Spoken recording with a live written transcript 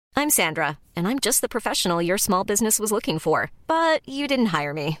I'm Sandra, and I'm just the professional your small business was looking for. But you didn't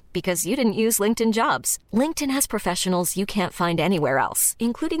hire me because you didn't use LinkedIn Jobs. LinkedIn has professionals you can't find anywhere else,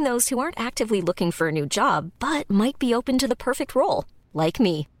 including those who aren't actively looking for a new job, but might be open to the perfect role, like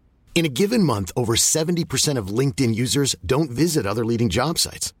me. In a given month, over 70% of LinkedIn users don't visit other leading job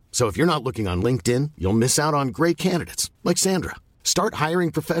sites. So if you're not looking on LinkedIn, you'll miss out on great candidates like Sandra. Start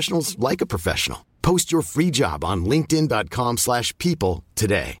hiring professionals like a professional. Post your free job on linkedin.com/people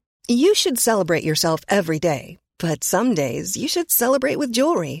today. You should celebrate yourself every day, but some days you should celebrate with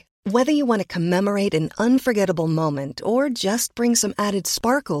jewelry. Whether you want to commemorate an unforgettable moment or just bring some added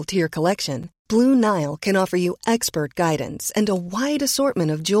sparkle to your collection, Blue Nile can offer you expert guidance and a wide assortment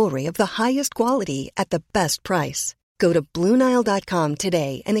of jewelry of the highest quality at the best price. Go to BlueNile.com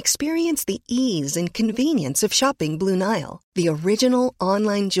today and experience the ease and convenience of shopping Blue Nile, the original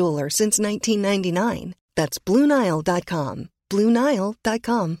online jeweler since 1999. That's BlueNile.com.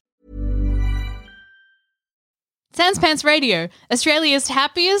 BlueNile.com. Sans Pants Radio, Australia's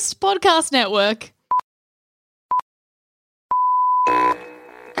happiest podcast network.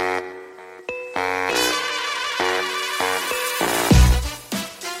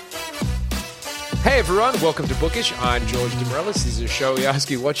 Hey everyone, welcome to Bookish. I'm George DeMorellis. This is a show we ask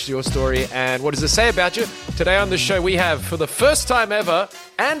you what's your story and what does it say about you. Today on the show we have, for the first time ever,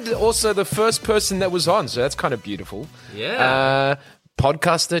 and also the first person that was on, so that's kind of beautiful. Yeah.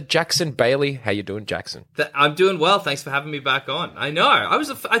 Podcaster Jackson Bailey. How you doing, Jackson? I'm doing well. Thanks for having me back on. I know.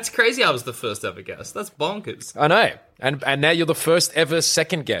 It's crazy I was the first ever guest. That's bonkers. I know. And now you're the first ever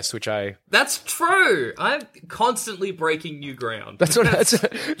second guest, which I... That's true. I'm constantly breaking new ground. That's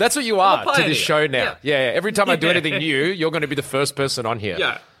what you are to this show now. Yeah. Every time I do Yeah. anything new, you're going to be the first person on here.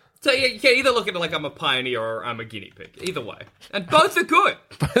 Yeah. So you can either look at it like I'm a pioneer or I'm a guinea pig. Either way. And both are good.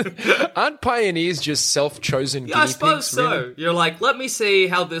 Aren't pioneers just self-chosen guinea I pigs? suppose so. Really? You're like, let me see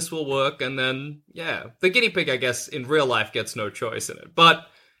how this will work, and then, yeah. The guinea pig, I guess, in real life gets no choice in it. But,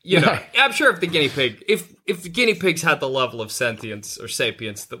 you know, I'm sure if the guinea pig, if the guinea pigs had the level of sentience or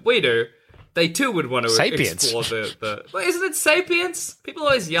sapience that we do, they too would want to explore the... Well, isn't it sapience? People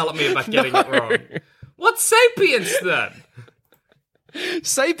always yell at me about getting it wrong. What's sapience, then?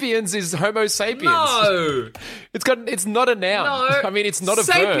 Sapiens is Homo sapiens. No. It's not a noun. No. I mean, it's not a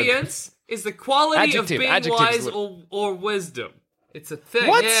verb. Sapience is the quality of being wise is or wisdom. It's a thing.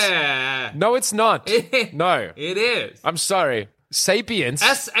 What? Yeah. No, it's not. No. It is. I'm sorry. Sapiens.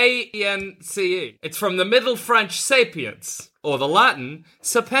 Sance. It's from the Middle French sapiens, or the Latin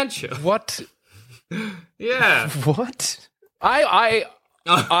sapientia. What? Yeah. What? I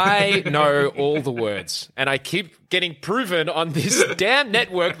know all the words, and I keep getting proven on this damn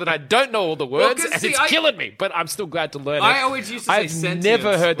network that I don't know all the words, and it's killing me, but I'm still glad to learn it. I always used to say sentience. I've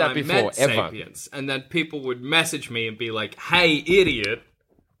never heard that when I before, meant ever. Sapiens, and then people would message me and be like, hey, idiot,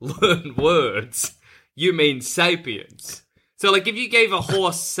 learn words. You mean sapiens. So, like, if you gave a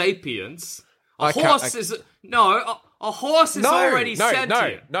horse sapiens, a horse is already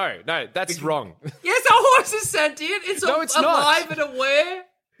sentient. No, that's wrong. Yes, a horse is sentient. It's alive and aware.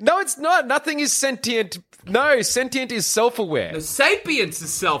 No, it's not. Nothing is sentient. No, sentient is self-aware. No, sapiens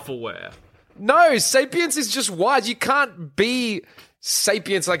is self-aware. No, sapiens is just wise. You can't be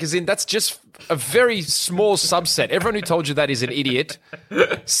sapiens, like as in, that's just a very small subset. Everyone who told you that is an idiot.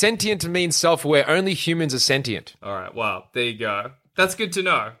 Sentient means self-aware. Only humans are sentient. All right, well, there you go. That's good to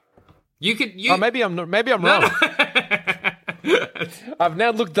know. Oh, maybe I'm wrong. I've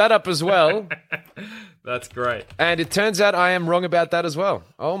now looked that up as well. That's great. And it turns out I am wrong about that as well.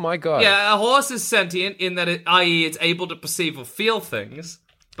 Oh my god. Yeah, a horse is sentient in that i.e. it's able to perceive or feel things.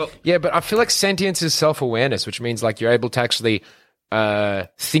 But I feel like sentience is self-awareness, which means like you're able to actually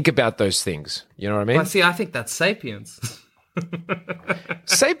think about those things. You know what I mean? Well, see, I think that's sapiens.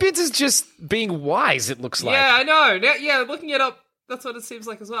 Sapiens is just being wise, it looks like. Yeah, I know. Yeah, looking it up, that's what it seems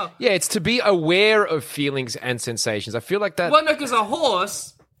like as well. Yeah, it's to be aware of feelings and sensations. I feel like that... Well, no, because a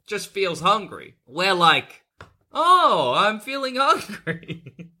horse just feels hungry. We're like, oh, I'm feeling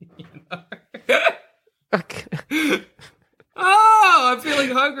hungry. You know? Okay. Oh, I'm feeling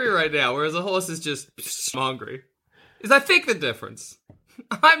hungry right now, whereas a horse is just hungry. I think the difference.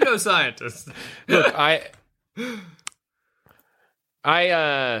 I'm no scientist. Look, I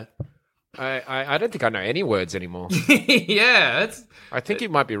don't think I know any words anymore. Yeah, I think you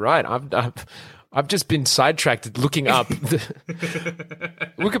might be right. I've just been sidetracked looking up.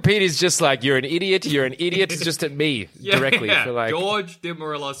 Wikipedia is just like, you're an idiot. It's just at me directly. Yeah. For like, George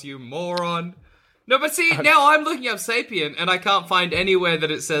DeMorellis, you moron. No, but see, now I'm looking up sapient, and I can't find anywhere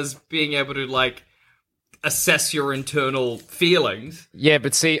that it says being able to, like, assess your internal feelings. Yeah,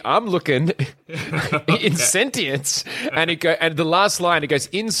 but see, I'm looking in sentience, and the last line, it goes,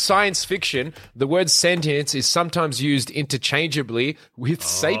 in science fiction, the word sentience is sometimes used interchangeably with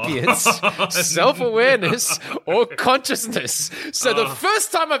sapience, self-awareness, or consciousness. So the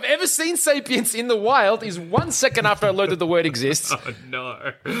first time I've ever seen sapience in the wild is 1 second after I learned that the word exists. Oh,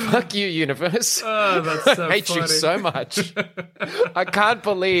 no. Fuck you, universe. Oh, that's so I hate you so much. I can't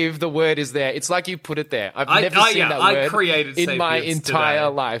believe the word is there. It's like you put it there. I've never seen that word created in my sapience entire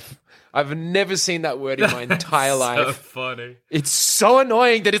today. life. I've never seen that word in my entire life. So funny. It's so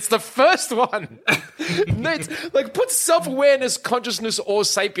annoying that it's the first one. No, it's like put self-awareness, consciousness, or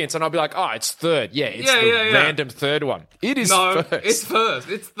sapience, and I'll be like, oh, it's third. Yeah, it's the random third one. It is first. It's first.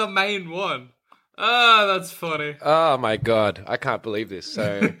 It's the main one. Oh, that's funny. Oh my God. I can't believe this.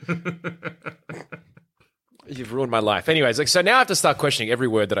 So you've ruined my life. Anyways, like, so now I have to start questioning every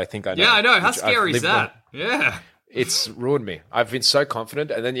word that I think I know. Yeah, I know. How which I've scary is lived that? Yeah. It's ruined me. I've been so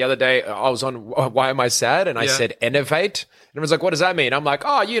confident. And then the other day I was on Why Am I Sad? And I said enervate. And everyone's like, what does that mean? I'm like,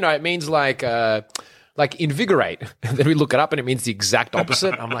 oh, it means like invigorate. And then we look it up and it means the exact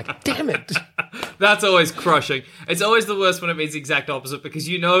opposite. I'm like, damn it. That's always crushing. It's always the worst when it means the exact opposite because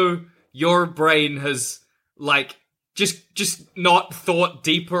your brain has like just not thought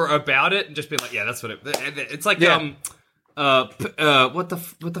deeper about it and just been like, yeah, that's what it's like. What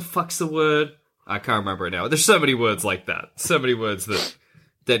the fuck's the word? I can't remember it now. There's so many words like that. So many words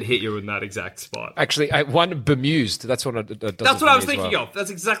that hit you in that exact spot. Actually, one bemused. That's what That's what I was thinking of. That's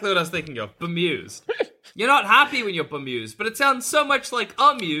exactly what I was thinking of. Bemused. You're not happy when you're bemused, but it sounds so much like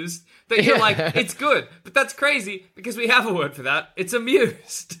amused that you're like, it's good. But that's crazy because we have a word for that. It's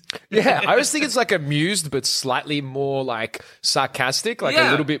amused. Yeah, I always think it's like amused, but slightly more like sarcastic, like a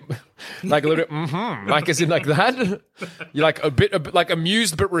little bit, like as in like that. You're like a bit like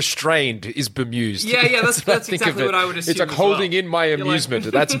amused but restrained is bemused. Yeah, that's exactly what I would assume. It's like holding in my amusement.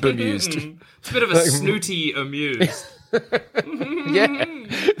 Like, that's bemused. It's a bit of a snooty amused. Yeah.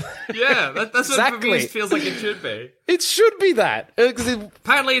 Yeah, that's what bemused feels like it should be. It should be that.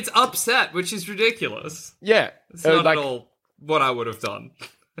 Apparently it's upset, which is ridiculous. Yeah. It's not at all what I would have done.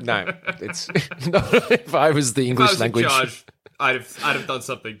 No, it's not if I was the English language. In charge, I'd have done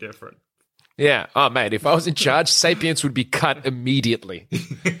something different. Yeah. Oh, mate, if I was in charge, sapience would be cut immediately.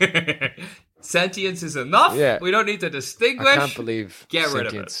 Sentience is enough. Yeah. We don't need to distinguish. I can't believe Get rid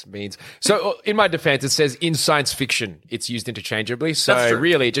sentience of it. means. So, in my defense, it says in science fiction, it's used interchangeabally. So,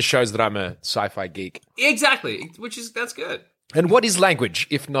 really, it just shows that I'm a sci-fi geek. Exactly, that's good. And what is language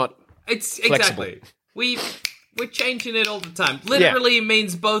if not flexible? Exactly. We're changing it all the time. Literally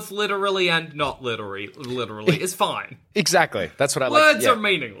means both literally and not literally. Literally is fine. Exactly. That's what I like. Words are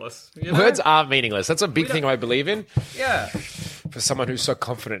meaningless. You know? Words are meaningless. That's a big thing I believe in. Yeah. For someone who's so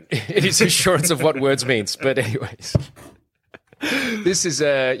confident in his assurance of what words means. But anyways. This is,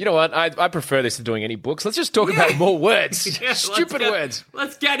 you know what? I prefer this to doing any books. Let's just talk about more words. Yeah, stupid words.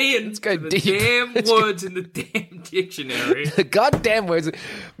 Let's get in. Let's go deep. The damn words in the damn dictionary. The goddamn words.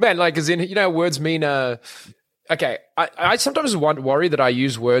 Man, like, as in, words mean, okay, I sometimes worry that I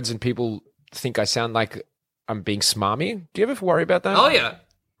use words and people think I sound like I'm being smarmy. Do you ever worry about that? Oh, yeah.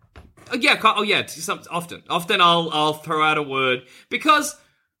 Often. Often I'll throw out a word because,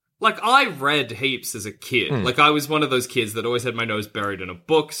 like, I read heaps as a kid. Like, I was one of those kids that always had my nose buried in a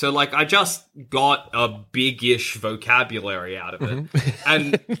book. So, like, I just got a big-ish vocabulary out of it.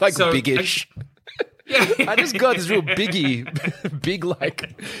 And like, big-ish. I just got this real big,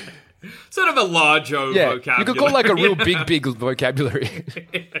 like... Sort of a large vocabulary. You could call like a real big vocabulary.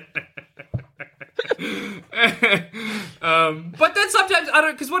 But then sometimes I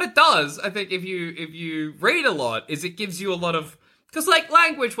don't, because what it does, I think, if you read a lot, is it gives you a lot of, because like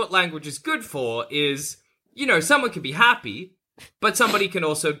what language is good for is, someone can be happy, but somebody can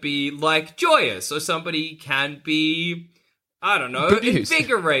also be like joyous, or somebody can be, I don't know, bemused.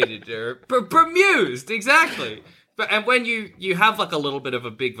 Invigorated or bemused, exactly. And when you have like a little bit of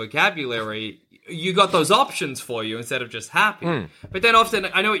a big vocabulary, you got those options for you instead of just happy. But then often,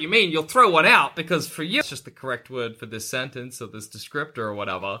 I know what you mean, you'll throw one out because for you, it's just the correct word for this sentence or this descriptor or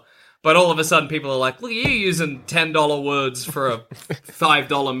whatever. But all of a sudden, people are like, look at you using $10 words for a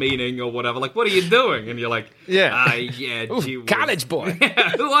 $5 meaning or whatever. Like, what are you doing? And you're like, Ooh, college boy.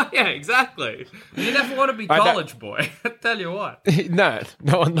 Yeah, exactly. You never want to be college boy. I tell you what. No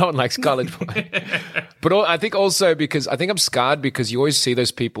one likes college boy. But I think also because I think I'm scarred because you always see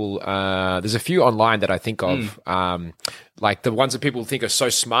those people. There's a few online that I think of. Like the ones that people think are so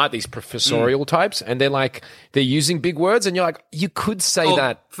smart, these professorial types, and they're using big words, and you're like, you could say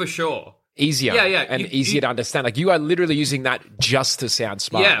that for sure. easier and easier to understand. Like, you are literally using that just to sound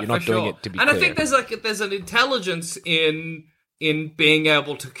smart. You're not doing it to be clear. I think there's an intelligence in being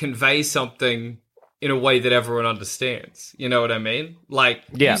able to convey something in a way that everyone understands. You know what I mean? Like,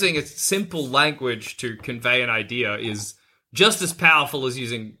 using a simple language to convey an idea is just as powerful as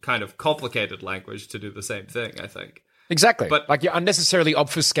using kind of complicated language to do the same thing, I think. Exactly. But like, you're unnecessarily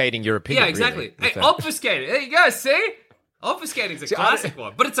obfuscating your opinion. Yeah, exactly. Really, hey, obfuscating. There you go, see? Obfuscating's a classic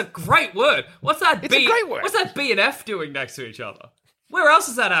one, but it's a great word. It's a great word. What's that B and F doing next to each other? Where else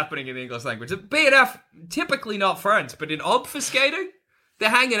is that happening in the English language? B and F, typically not friends, but in obfuscating, they're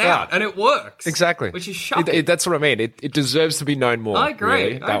hanging out, and it works. Exactly. Which is shocking. That's what I mean. It deserves to be known more. I agree.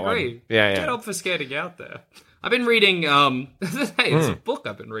 Really, I agree. One. Yeah. Get obfuscating out there. I've been reading, hey, it's a book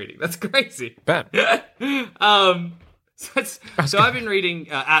I've been reading. That's crazy. Bad. So I've been reading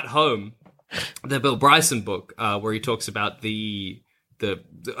At Home, the Bill Bryson book, where he talks about the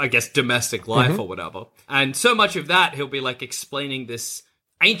I guess, domestic life or whatever. And so much of that, he'll be like explaining this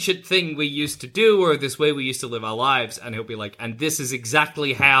ancient thing we used to do, or this way we used to live our lives. And he'll be like, and this is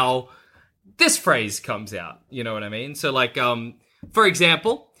exactly how this phrase comes out. You know what I mean? So like, for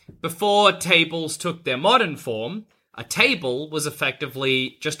example, before tables took their modern form, a table was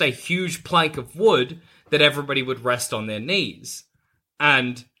effectively just a huge plank of wood that everybody would rest on their knees.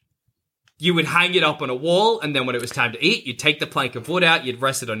 And you would hang it up on a wall, and then when it was time to eat, you'd take the plank of wood out, you'd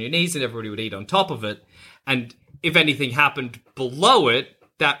rest it on your knees, and everybody would eat on top of it. And if anything happened below it,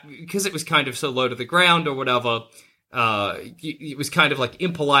 that, because it was kind of so low to the ground or whatever, it was kind of like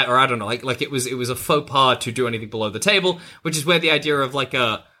impolite, or I don't know, like it was a faux pas to do anything below the table, which is where the idea of like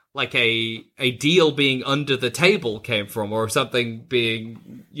a deal being under the table came from, or something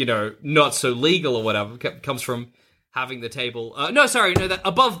being, you know, not so legal or whatever, comes from having the table. That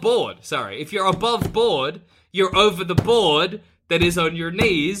above board. Sorry. If you're above board, you're over the board that is on your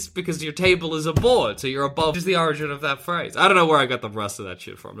knees because your table is a board. So you're above. Which is the origin of that phrase. I don't know where I got the rest of that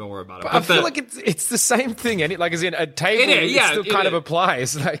shit from. Don't worry about it. But I feel like it's the same thing. And like, as in a table, it still kind of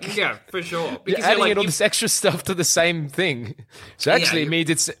applies. Like, yeah, for sure. Because you're adding in all this extra stuff to the same thing. So actually, it means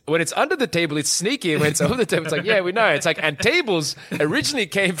it's when it's under the table, it's sneaky. And when it's over the table, it's like, yeah, we know. It's like, and tables originally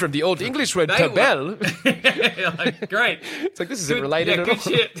came from the Old English word tabel. Like, great. It's like, this isn't related at all.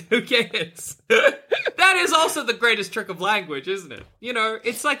 Shit. Who cares? That is also the greatest trick of language, isn't it? You know,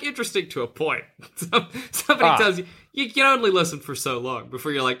 it's like interesting to a point. Somebody tells you, you can only listen for so long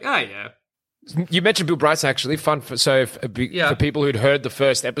before you're like, oh yeah. You mentioned Bill Bryson, actually. Fun for people who'd heard the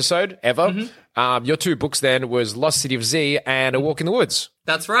first episode ever. Your two books then was Lost City of Z and A Walk in the Woods.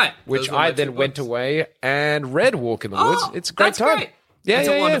 That's right. Which I then went away and read Walk in the Woods. It's a great time. Great. It's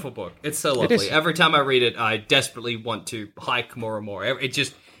a wonderful book. It's so lovely. Every time I read it, I desperately want to hike more and more. It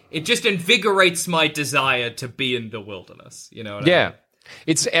just invigorates my desire to be in the wilderness. You know what I mean?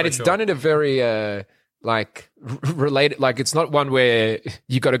 It's done in a very related, like, it's not one where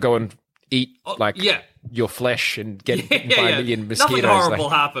you got to go and eat your flesh and get by a million mosquitoes. Nothing horrible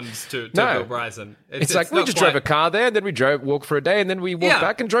happens to Bill Bryson. It's like we just drove a car there, and then we walked for a day, and then we walked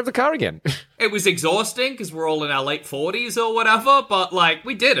back and drove the car again. It was exhausting because we're all in our late 40s or whatever, but like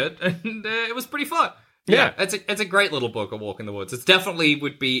we did it, and it was pretty fun. Yeah, it's a great little book, A Walk in the Woods. It definitely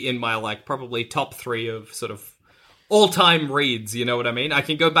would be in my like probably top 3 of sort of all-time reads. You know what I mean? I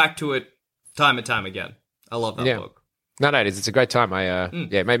can go back to it time and time again. I love that book. No, it is. It's a great time.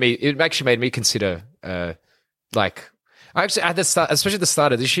 It actually made me consider, like, I actually at the start, especially at the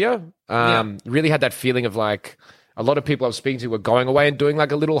start of this year, really had that feeling of like a lot of people I was speaking to were going away and doing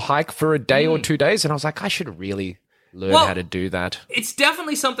like a little hike for a day or 2 days, and I was like, I should really learn how to do that. It's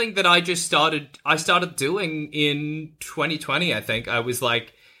definitely something that I started doing in 2020. I think I was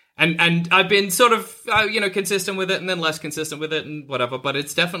like, and I've been sort of consistent with it, and then less consistent with it, and whatever. But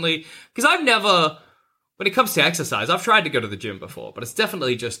it's definitely because I've never. When it comes to exercise, I've tried to go to the gym before, but it's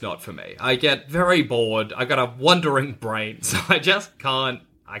definitely just not for me. I get very bored. I got a wandering brain, so I just can't.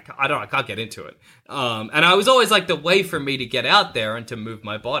 I can't get into it. And I was always like, the way for me to get out there and to move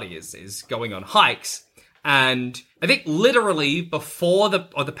my body is going on hikes. And I think literally before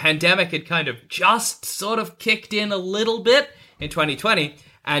the pandemic had kind of just sort of kicked in a little bit in 2020,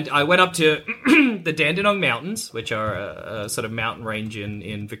 and I went up to the Dandenong Mountains, which are a sort of mountain range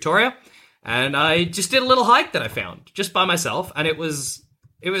in Victoria. And I just did a little hike that I found just by myself, and it was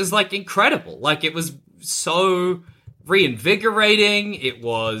like incredible. Like, it was so reinvigorating. It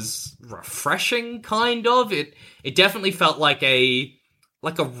was refreshing, kind of. It definitely felt like a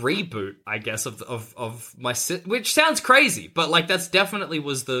reboot, I guess, of my, which sounds crazy, but like that's definitely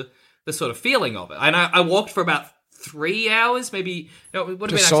was the sort of feeling of it. And I walked for about 3 hours, maybe. No, it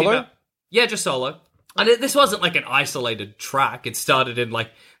would have been actually solo? about, just solo. And this wasn't like an isolated track. It started in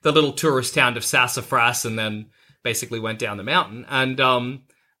like the little tourist town of Sassafras and then basically went down the mountain. And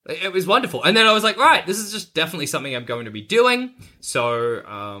it was wonderful. And then I was like, right, this is just definitely something I'm going to be doing.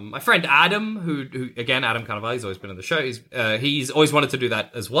 So my friend Adam, who again, Adam Carnivale, he's always been on the show. He's always wanted to do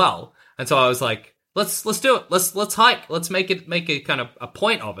that as well. And so I was like, let's do it. Let's hike. Let's make a kind of a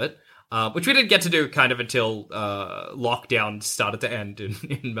point of it. Which we didn't get to do kind of until lockdown started to end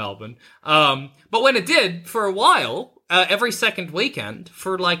in Melbourne. But when it did, for a while, every second weekend,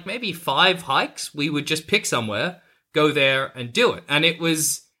 for like maybe 5 hikes, we would just pick somewhere, go there, and do it. And it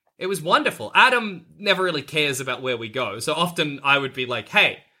was wonderful. Adam never really cares about where we go. So often I would be like,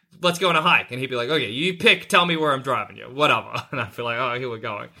 hey, let's go on a hike. And he'd be like, okay, you pick, tell me where I'm driving you, whatever. And I'd be like, oh, here we're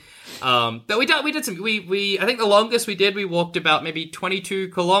going. But we did some, I think the longest we walked about maybe 22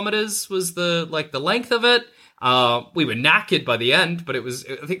 kilometers was the length of it. We were knackered by the end, but I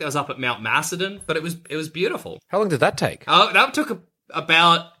think that was up at Mount Macedon, but it was beautiful. How long did that take? That took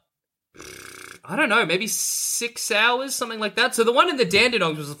about, I don't know, maybe 6 hours, something like that. So the one in the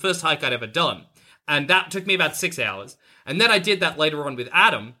Dandenongs was the first hike I'd ever done. And that took me about 6 hours. And then I did that later on with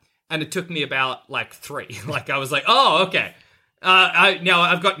Adam, and it took me about like 3. Like I was like, oh, okay. Now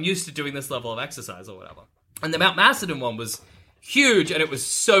I've gotten used to doing this level of exercise or whatever. And the Mount Macedon one was huge, and it was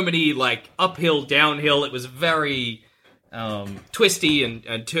so many like uphill, downhill. It was very twisty and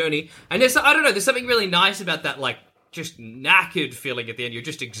turny. And there's something really nice about that, like just knackered feeling at the end. You're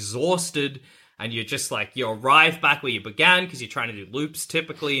just exhausted, and you're just like, you arrive back where you began because you're trying to do loops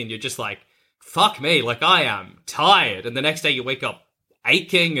typically, and you're just like, fuck me, like I am tired. And the next day you wake up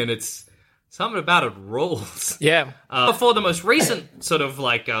aching, and it's something about it rules. Yeah. Before the most recent sort of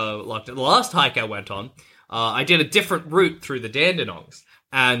like the last hike I went on, I did a different route through the Dandenongs.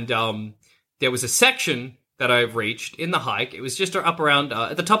 And there was a section that I reached in the hike. It was just up around,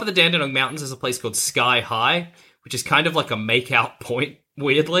 at the top of the Dandenong Mountains, there's a place called Sky High, which is kind of like a make-out point,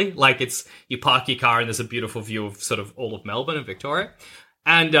 weirdly. Like you park your car and there's a beautiful view of sort of all of Melbourne and Victoria.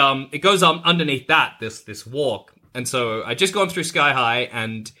 And it goes on underneath that, this walk. And so I just gone through Sky High,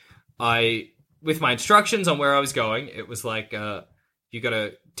 and with my instructions on where I was going, it was like, you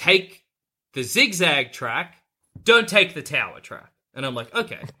gotta take the zigzag track, don't take the tower track. And I'm like,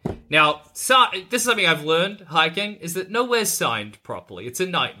 okay. Now, this is something I've learned hiking, is that nowhere's signed properly. It's a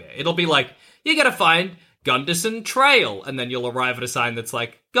nightmare. It'll be like, you gotta find Gunderson Trail, and then you'll arrive at a sign that's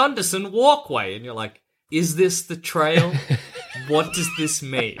like, Gunderson Walkway, and you're like, is this the trail? What does this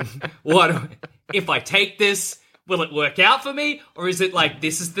mean? If I take this, will it work out for me? Or is it like,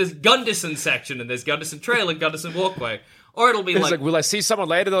 this is the Gunderson section and there's Gunderson Trail and Gunderson Walkway? Or it'll be like, will I see someone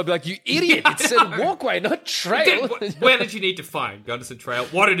later? They'll be like, you idiot, it said walkway, not trail. Where did you need to find Gunderson Trail?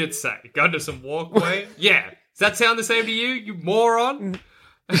 What did it say? Gunderson Walkway? Yeah. Does that sound the same to you, you moron?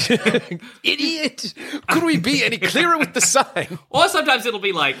 Idiot. Could we be any clearer with the sign? Or sometimes it'll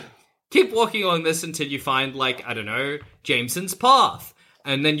be like, keep walking along this until you find, like, I don't know, Jameson's Path.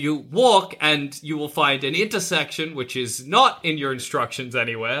 And then you walk and you will find an intersection, which is not in your instructions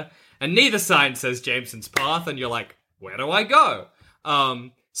anywhere. And neither sign says Jameson's Path. And you're like, where do I go?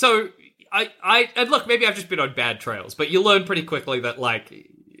 So and look, maybe I've just been on bad trails, but you learn pretty quickly that, like,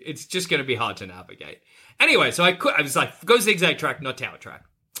 it's just going to be hard to navigate. Anyway, so I was like, go zigzag track, not tower track.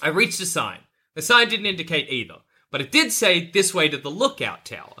 I reached a sign. The sign didn't indicate either, but it did say this way to the Lookout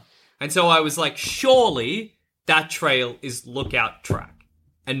Tower. And so I was like, surely that trail is Lookout track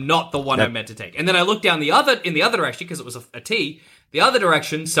and not the one I meant to take. And then I looked down in the other direction, because it was a T. The other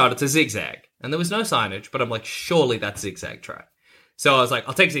direction started to zigzag, and there was no signage, but I'm like, surely that's zigzag track. So I was like,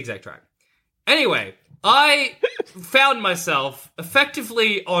 I'll take zigzag track. Anyway, I found myself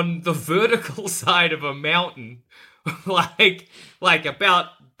effectively on the vertical side of a mountain, like about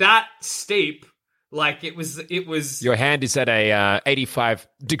that steep. Like it was. Your hand is at a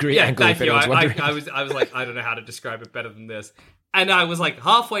 85-degree angle. Thank you. I was like, I don't know how to describe it better than this. And I was like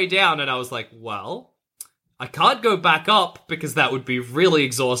halfway down, and I was like, well, I can't go back up because that would be really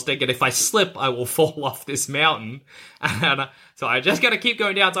exhausting. And if I slip, I will fall off this mountain. And so I just got to keep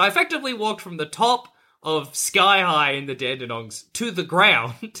going down. So I effectively walked from the top of Sky High in the Dandenongs to the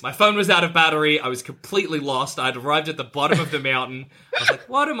ground. My phone was out of battery. I was completely lost. I'd arrived at the bottom of the mountain. I was like,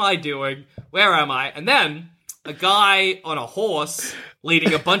 what am I doing? Where am I? And then a guy on a horse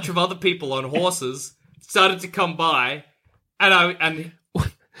leading a bunch of other people on horses started to come by. And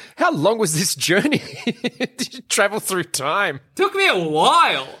how long was this journey? Did you travel through time? Took me a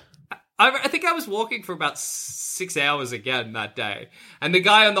while. I think I was walking for about 6 hours again that day. And the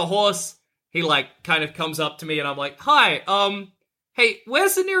guy on the horse, he like kind of comes up to me, and I'm like, hi, hey,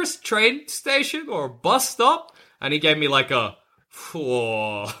 where's the nearest train station or bus stop? And he gave me like a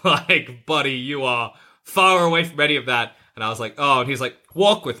like, buddy, you are far away from any of that. And I was like, oh, and he's like,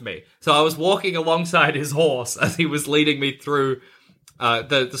 walk with me. So I was walking alongside his horse as he was leading me through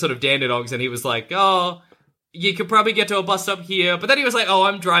the sort of Dandenongs, and he was like, oh, you could probably get to a bus stop here. But then he was like, oh,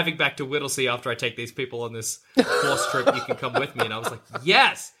 I'm driving back to Whittlesea after I take these people on this horse trip. You can come with me. And I was like,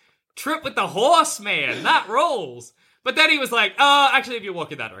 yes, trip with the horse, man. That rolls. But then he was like, actually, if you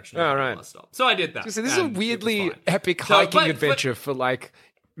walk in that direction, you can bus stop. So I did that. So this is a weirdly epic hiking adventure for, like,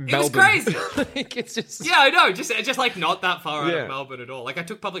 Melbourne. It was crazy. Like, it's just... Yeah, I know. Just like not that far out of Melbourne at all. Like, I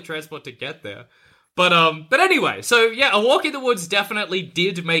took public transport to get there. But anyway, so yeah, a walk in the woods definitely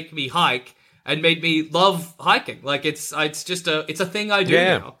did make me hike and made me love hiking. Like, it's just a thing I do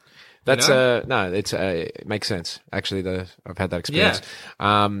now. That's it makes sense. Actually, I've had that experience.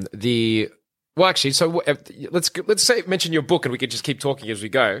 Yeah. Well, actually, so let's mention your book, and we can just keep talking as we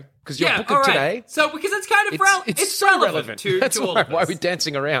go, because your book of today. So because it's kind of it's so relevant to all of us. Why are we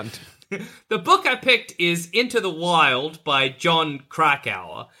dancing around? The book I picked is Into the Wild by Jon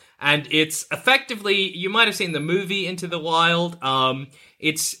Krakauer, and it's effectively, you might have seen the movie Into the Wild.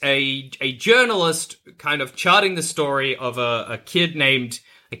 It's a journalist kind of charting the story of a kid.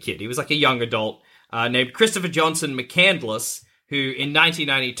 He was like a young adult named Christopher Johnson McCandless, who in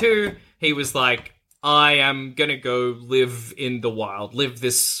 1992 he was like, I am gonna go live in the wild, live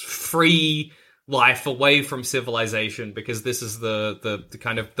this free life away from civilization, because this is the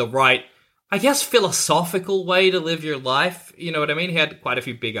kind of the right, I guess, philosophical way to live your life. You know what I mean? He had quite a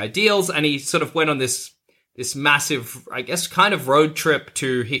few big ideals, and he sort of went on this massive, I guess, kind of road trip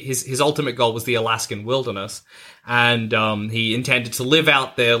to his ultimate goal was the Alaskan wilderness. And he intended to live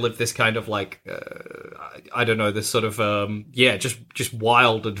out there, live this kind of like, I don't know, this sort of, just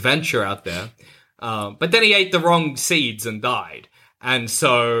wild adventure out there. But then he ate the wrong seeds and died. And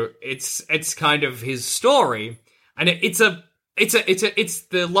so it's kind of his story. And it's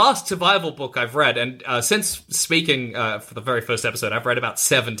the last survival book I've read. And since speaking for the very first episode, I've read about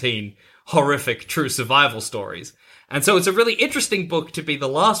 17 horrific true survival stories. And so it's a really interesting book to be the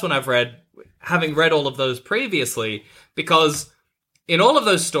last one I've read, having read all of those previously, because in all of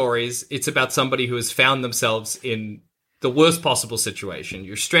those stories, it's about somebody who has found themselves in the worst possible situation.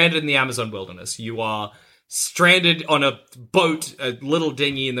 You're stranded in the Amazon wilderness. You are stranded on a boat, a little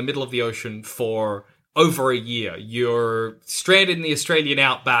dinghy in the middle of the ocean for over a year. You're stranded in the Australian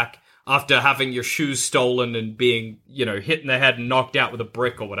outback after having your shoes stolen and being, hit in the head and knocked out with a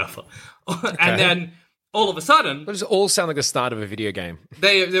brick or whatever. Okay. And then all of a sudden... Those all sound like the start of a video game.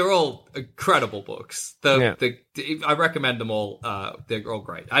 They're all incredible books. I recommend them all. They're all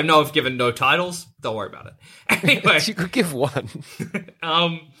great. I know I've given no titles. Don't worry about it. Anyway. You could give one.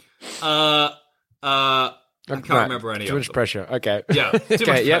 I can't remember any of them. Too much pressure. Okay. Yeah, too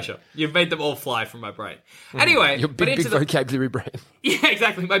much pressure. You've made them all fly from my brain. Anyway. Your big vocabulary brain. Yeah,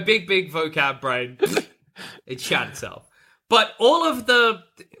 exactly. My big vocab brain. It shat itself. But all of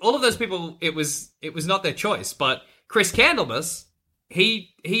those people, it was not their choice. But Chris Candlemas,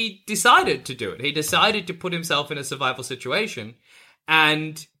 he decided to do it. He decided to put himself in a survival situation.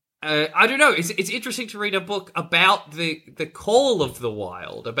 And I don't know, it's interesting to read a book about the call of the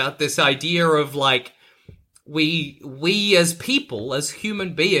wild, about this idea of like, we as people, as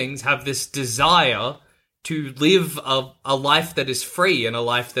human beings, have this desire to live a life that is free and a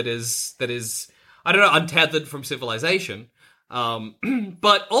life that is I don't know, untethered from civilization.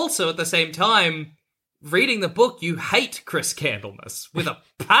 But also at the same time, reading the book, you hate Chris Candlemas with a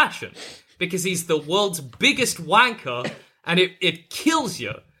passion, because he's the world's biggest wanker, and it kills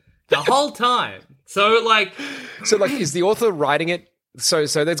you the whole time. So is the author writing it? So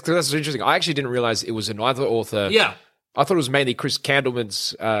that's interesting. I actually didn't realize it was another author. Yeah. I thought it was mainly Chris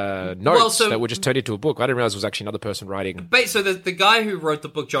Candleman's notes that were just turned into a book. I didn't realize it was actually another person writing. So the guy who wrote the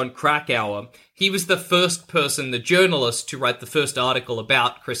book, Jon Krakauer, he was the first person, the journalist, to write the first article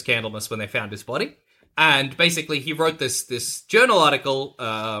about Chris Candlemas when they found his body. And basically, he wrote this journal article,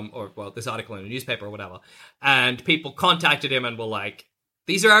 this article in a newspaper or whatever, and people contacted him and were like,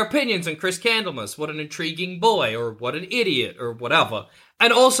 these are our opinions on Chris Candlemas. What an intriguing boy, or what an idiot, or whatever.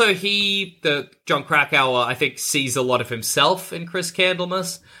 And also Jon Krakauer, I think, sees a lot of himself in Chris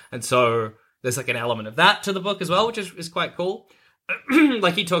Candlemas. And so there's like an element of that to the book as well, which is quite cool.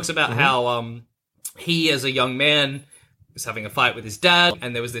 Like, he talks about how he, as a young man, was having a fight with his dad,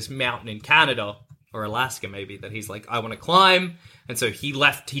 and there was this mountain in Canada, or Alaska maybe, that he's like, I want to climb. And so he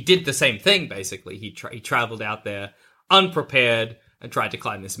did the same thing, basically. He traveled out there unprepared and tried to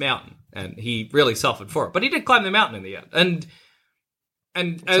climb this mountain. And he really suffered for it. But he did climb the mountain in the end.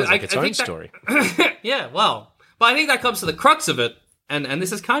 And sounds like its own story. Yeah, well. But I think that comes to the crux of it. And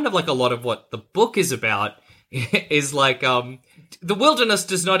this is kind of like a lot of what the book is about, is like, the wilderness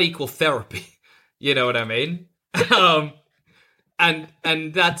does not equal therapy. You know what I mean?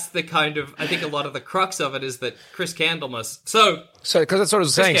 And that's the kind of, I think a lot of the crux of it is that Chris Candlemas. So because that's what I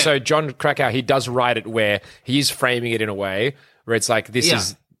was saying. So John Krakauer, he does write it where he's framing it in a way where it's like,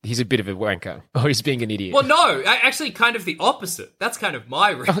 he's a bit of a wanker, or he's being an idiot. Well, no, actually kind of the opposite. That's kind of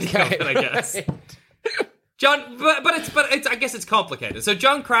my reading of it, I guess. John, but it's I guess it's complicated. So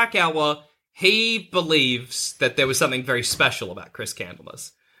John Krakauer, he believes that there was something very special about Chris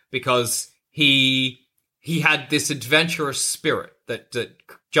Candlemas because he had this adventurous spirit that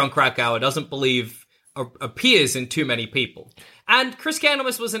John Krakauer doesn't believe appears in too many people. And Chris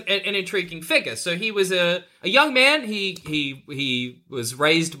Candlemas was an intriguing figure. So he was a young man. He was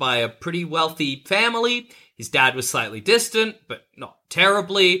raised by a pretty wealthy family. His dad was slightly distant, but not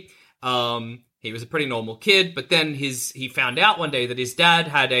terribly. He was a pretty normal kid. But then he found out one day that his dad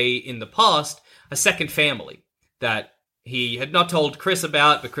had in the past, a second family that he had not told Chris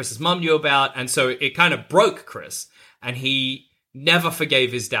about, but Chris's mum knew about. And so it kind of broke Chris. And he never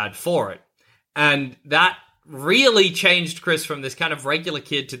forgave his dad for it. And that really changed Chris from this kind of regular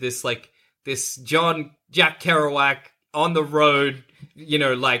kid to this Jack Kerouac on the road,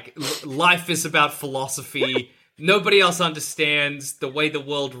 like life is about philosophy. Nobody else understands the way the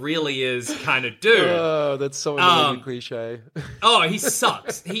world really is kind of dude. Oh, that's so annoying cliche. Oh, he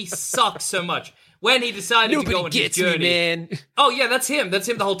sucks. He sucks so much. When he decided to go on his journey. Me, man. Oh, yeah, that's him. That's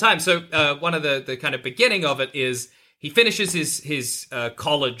him the whole time. So one of the kind of beginning of it is he finishes his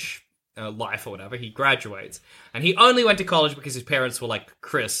college life or whatever. He graduates. And he only went to college because his parents were like,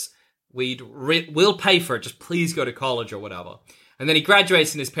 Chris, we'll pay for it. Just please go to college or whatever. And then he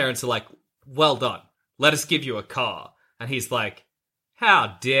graduates and his parents are like, well done. Let us give you a car. And he's like,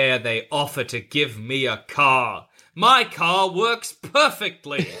 how dare they offer to give me a car? My car works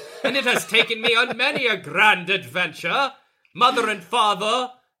perfectly, and it has taken me on many a grand adventure. Mother and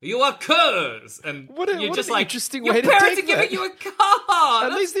father, you are curs. And you're just like, interesting your way to parents take are giving that. you a car. At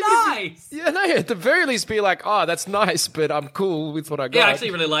That's least nice. Yeah, no, at the very least be like, oh, that's nice, but I'm cool with what I got. Yeah, I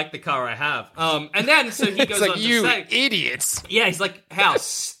actually really like the car I have. And then, so he goes it's like, on to you say... idiots. Yeah, he's like, how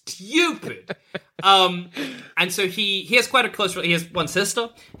stupid. And so he has quite a close... He has one sister.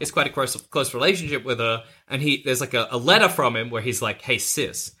 He has quite a close relationship with her. And there's like a letter from him where he's like, hey,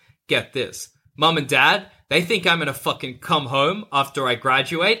 sis, get this. Mom and dad, they think I'm gonna fucking come home after I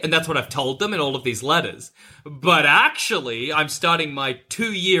graduate, and that's what I've told them in all of these letters. But actually, I'm starting my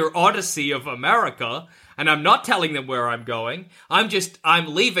 2-year odyssey of America, and I'm not telling them where I'm going. I'm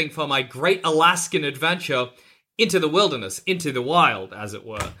leaving for my great Alaskan adventure into the wilderness, into the wild, as it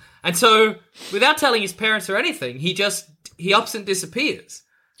were. And so, without telling his parents or anything, he ups and disappears.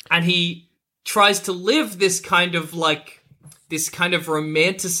 And he tries to live this kind of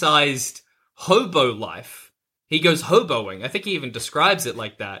romanticized hobo life. He goes hoboing. I think he even describes it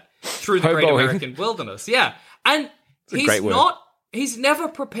like that through the Great American Wilderness. Yeah. And he's never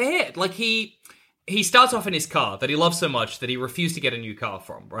prepared. Like he starts off in his car that he loves so much that he refused to get a new car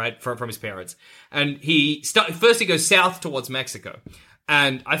from his parents. And first he goes south towards Mexico.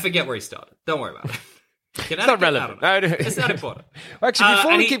 And I forget where he started. Don't worry about it. It's not relevant. It's not important. Actually,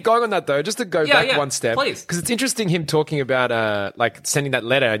 before we keep going on that, though, just to go back one step. Please. Because it's interesting him talking about sending that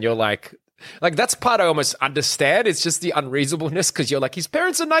letter, and you're like, that's part I almost understand. It's just the unreasonableness because you're like, his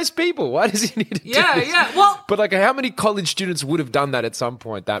parents are nice people. Why does he need to do this? Yeah. Well, but how many college students would have done that at some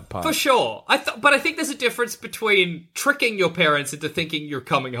point, that part? For sure. But I think there's a difference between tricking your parents into thinking you're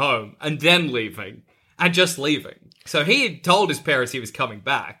coming home and then leaving and just leaving. So he had told his parents he was coming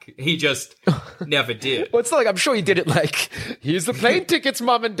back. He just never did. Well, it's not like, I'm sure he did it like, here's the plane tickets,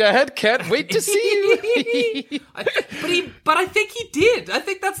 Mom and Dad. Can't wait to see you. But I think he did. I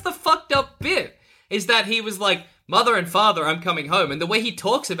think that's the fucked up bit, is that he was like, Mother and Father, I'm coming home. And the way he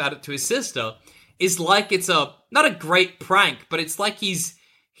talks about it to his sister is like it's not a great prank, but it's like he's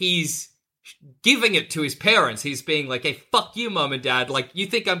giving it to his parents. He's being like, hey, fuck you, Mom and Dad. Like, you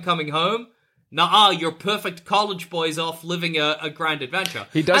think I'm coming home? Nah, you're perfect college boys off living a grand adventure.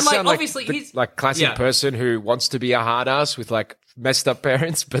 He does sound obviously he's like classic person who wants to be a hard ass with messed up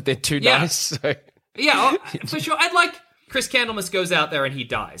parents, but they're too nice. So. Yeah, for sure. And Chris Candlemas goes out there and he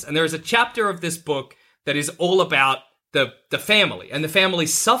dies. And there is a chapter of this book that is all about the family and the family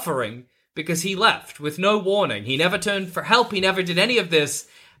suffering because he left with no warning. He never turned for help. He never did any of this.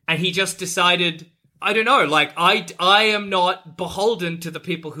 And he just decided, I don't know, I am not beholden to the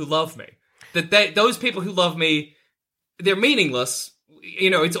people who love me. That those people who love me, they're meaningless.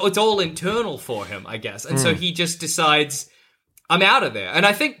 It's all internal for him, I guess. And so he just decides, I'm out of there. And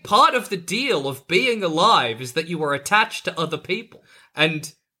I think part of the deal of being alive is that you are attached to other people. And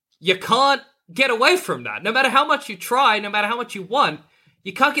you can't get away from that. No matter how much you try, no matter how much you want,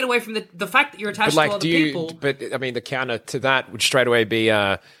 you can't get away from the fact that you're attached to other people. But I mean, the counter to that would straight away be,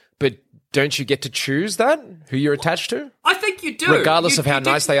 but don't you get to choose that, who you're attached to? I think you do. Regardless of how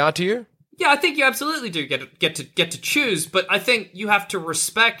nice they are to you? Yeah, I think you absolutely do get to choose, but I think you have to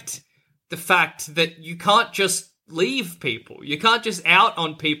respect the fact that you can't just leave people. You can't just out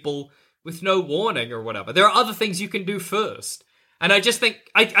on people with no warning or whatever. There are other things you can do first. And I just think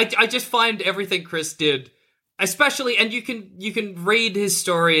I just find everything Chris did, especially, and you can read his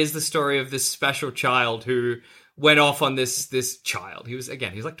story as the story of this special child who went off on this child. He was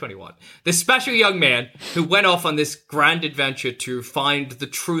like 21. This special young man who went off on this grand adventure to find the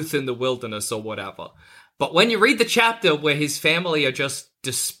truth in the wilderness or whatever. But when you read the chapter where his family are just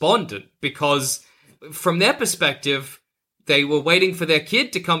despondent because from their perspective, they were waiting for their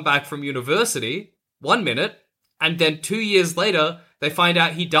kid to come back from university 1 minute, and then 2 years later, they find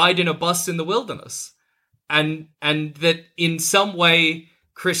out he died in a bus in the wilderness. And that in some way,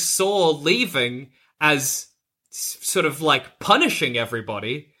 Chris saw leaving as sort of like punishing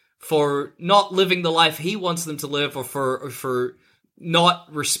everybody for not living the life he wants them to live, or for not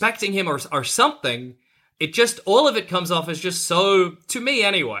respecting him or something. It just, all of it comes off as just so, to me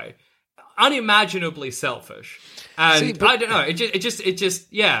anyway, unimaginably selfish. And I don't know, it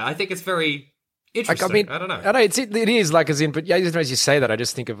just, yeah, I think it's very interesting. Like, I mean, I don't know. It is like, as in, but yeah, as you say that, I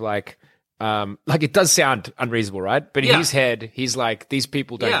just think of like it does sound unreasonable, right? But in his head, he's like, these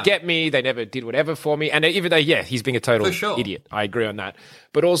people don't get me. They never did whatever for me. And even though, he's being a total idiot. I agree on that.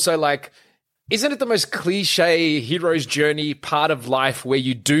 But also, like, isn't it the most cliche hero's journey part of life where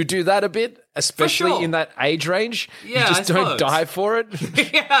you do that a bit, especially in that age range? Yeah, you just don't die for it.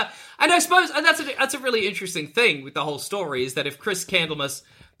 Yeah, and I suppose, and that's a really interesting thing with the whole story, is that if Chris Candlemas,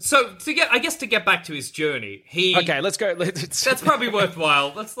 so to get back to his journey, let's go. That's probably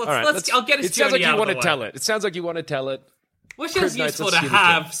worthwhile. I'll get his journey. It sounds like you want to tell it. It sounds like you want to tell it. Which is useful to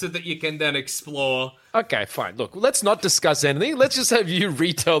have so that you can then explore. Okay, fine. Look, let's not discuss anything. Let's just have you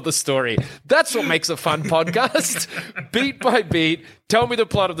retell the story. That's what makes a fun podcast. Beat by beat, tell me the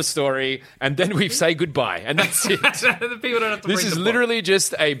plot of the story, and then we say goodbye. And that's it. The people don't have to This read is the literally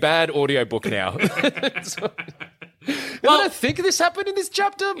just a bad audiobook now. I think this happened in this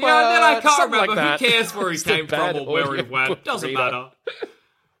chapter, but then I can't remember. Like who cares where he came from or where he went? Doesn't matter.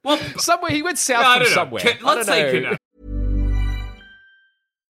 Well, somewhere he went south from somewhere. Let's say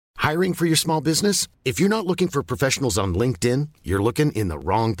Hiring for your small business? If you're not looking for professionals on LinkedIn, you're looking in the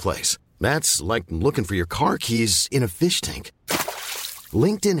wrong place. That's like looking for your car keys in a fish tank.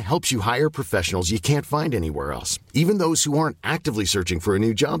 LinkedIn helps you hire professionals you can't find anywhere else, even those who aren't actively searching for a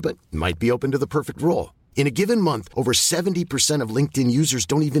new job but might be open to the perfect role. In a given month, over 70% of LinkedIn users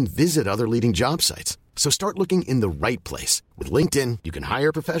don't even visit other leading job sites. So start looking in the right place. With LinkedIn, you can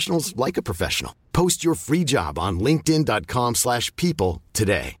hire professionals like a professional. Post your free job on linkedin.com/people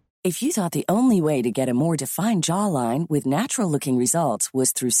today. If you thought the only way to get a more defined jawline with natural-looking results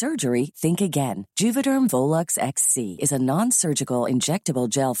was through surgery, think again. Juvederm Volux XC is a non-surgical injectable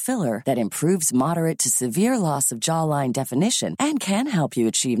gel filler that improves moderate to severe loss of jawline definition and can help you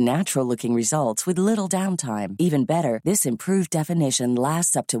achieve natural-looking results with little downtime. Even better, this improved definition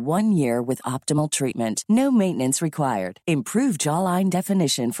lasts up to 1 year with optimal treatment. No maintenance required. Improve jawline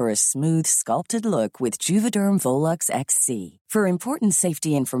definition for a smooth, sculpted look with Juvederm Volux XC. For important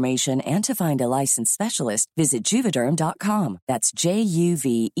safety information and to find a licensed specialist, visit Juvederm.com. That's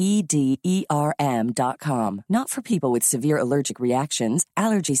JUVEDERM.com. Not for people with severe allergic reactions,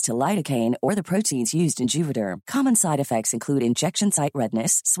 allergies to lidocaine, or the proteins used in Juvederm. Common side effects include injection site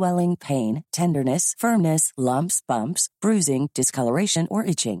redness, swelling, pain, tenderness, firmness, lumps, bumps, bruising, discoloration, or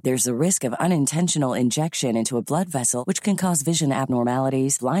itching. There's a risk of unintentional injection into a blood vessel, which can cause vision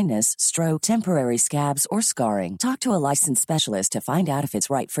abnormalities, blindness, stroke, temporary scabs, or scarring. Talk to a licensed specialist to find out if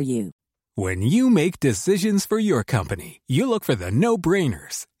it's right for you. When you make decisions for your company, you look for the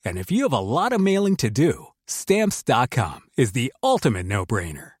no-brainers. And if you have a lot of mailing to do, Stamps.com is the ultimate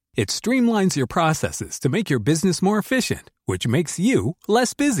no-brainer. It streamlines your processes to make your business more efficient, which makes you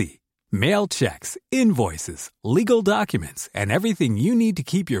less busy. Mail checks, invoices, legal documents, and everything you need to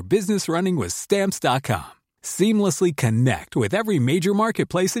keep your business running with Stamps.com. Seamlessly connect with every major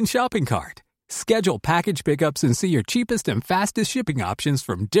marketplace and shopping cart. Schedule package pickups and see your cheapest and fastest shipping options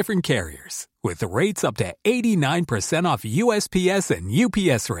from different carriers, with rates up to 89% off USPS and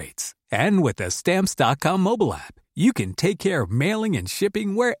UPS rates. And with the Stamps.com mobile app, you can take care of mailing and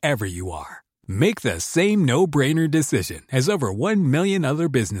shipping wherever you are. Make the same no-brainer decision as over 1 million other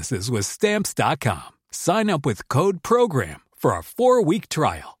businesses with Stamps.com. Sign up with code PROGRAM for a 4-week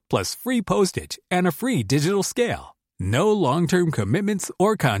trial, plus free postage and a free digital scale. No long-term commitments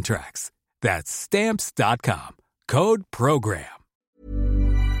or contracts. That's Stamps.com. Code PROGRAM.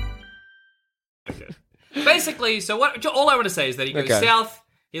 Basically, so what? All I want to say is that he goes south,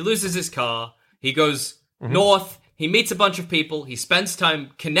 he loses his car, he goes north, he meets a bunch of people, he spends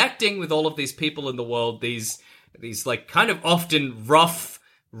time connecting with all of these people in the world, these like kind of often rough,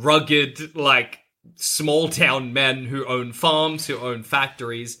 rugged, like small town men who own farms, who own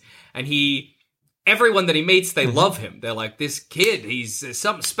factories, and everyone that he meets, they love him. They're like, this kid, there's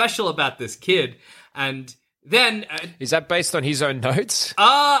something special about this kid, and then is that based on his own notes?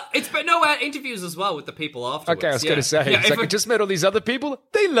 It's been interviews as well with the people afterwards. Okay, I was going to say, it's like I just met all these other people.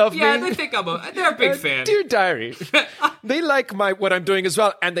 They love me. Yeah, they think they're a big fan. Dear diary, they like what I'm doing as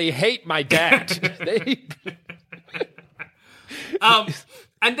well, and they hate my dad.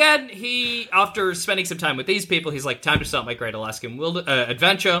 And then after spending some time with these people, he's like, time to start my great Alaskan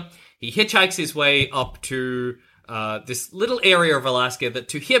adventure. He hitchhikes his way up to this little area of Alaska that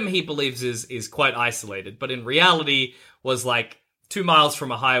to him he believes is quite isolated, but in reality was like 2 miles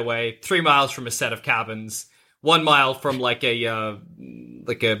from a highway, 3 miles from a set of cabins, 1 mile from like a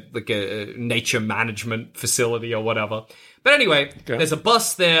nature management facility or whatever. But anyway, there's a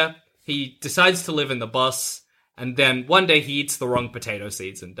bus there. He decides to live in the bus, and then one day he eats the wrong potato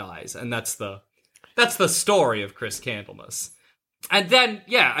seeds and dies, and that's the story of Chris Candlemas. And then,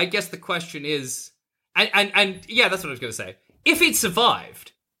 yeah, I guess the question is, and yeah, that's what I was going to say. If he'd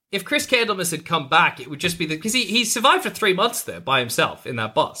survived, if Chris Candlemas had come back, it would just be because he survived for 3 months there by himself in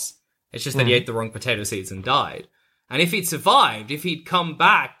that bus. It's just that he ate the wrong potato seeds and died. And if he'd survived, if he'd come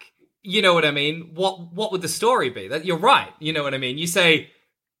back, you know what I mean? What would the story be? That you're right. You know what I mean? You say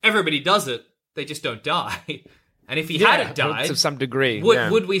everybody does it, they just don't die. And if he hadn't died, to some degree,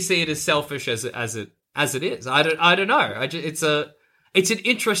 would we see it as selfish as it is? I don't know. It's an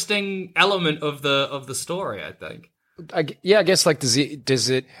interesting element of the story, I think. I guess like does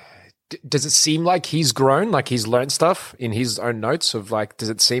it seem like he's grown, like he's learned stuff in his own notes of like, does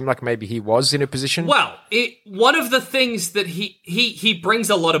it seem like maybe he was in a position? Well, one of the things that he brings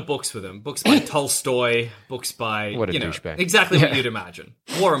a lot of books with him, books by Tolstoy, books by, what a douchebag. Exactly what you'd imagine.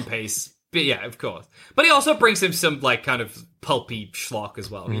 War and Peace. But yeah, of course. But he also brings him some like kind of pulpy schlock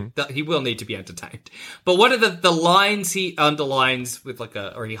as well. He will need to be entertained. But one of the lines he underlines with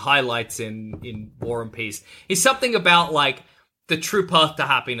or he highlights in War and Peace is something about like the true path to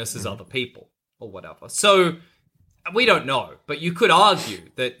happiness is other people or whatever. So we don't know, but you could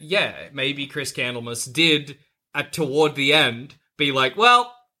argue that maybe Chris Candlemas did toward the end be like,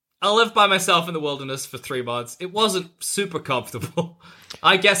 well, I'll live by myself in the wilderness for 3 months. It wasn't super comfortable.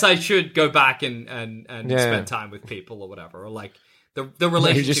 I guess I should go back and spend time with people or whatever. Or like the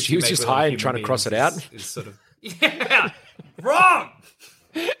relationship. He was just high and trying to cross it out. Is sort of wrong.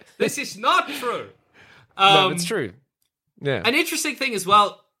 This is not true. No, it's true. Yeah. An interesting thing as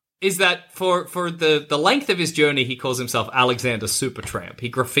well is that for the length of his journey, he calls himself Alexander Supertramp. He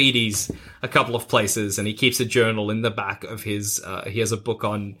graffitis a couple of places, and he keeps a journal in the back of his. He has a book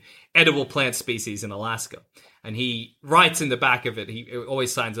on edible plant species in Alaska, and he writes in the back of it. He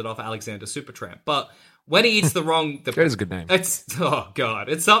always signs it off Alexander Supertramp. But when he eats the wrong, that is a good name. It's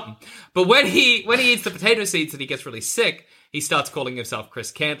it's something. But when he eats the potato seeds and he gets really sick, he starts calling himself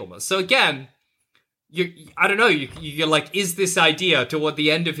Chris Candlemas. So again. I don't know, you're like, is this idea toward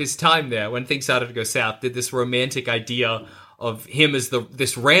the end of his time there, when things started to go south, did this romantic idea of him as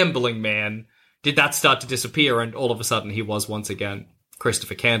this rambling man, did that start to disappear, and all of a sudden he was once again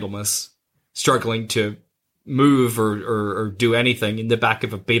Christopher Candlemas, struggling to move or do anything in the back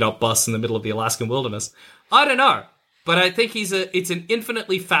of a beat-up bus in the middle of the Alaskan wilderness? I don't know, but I think it's an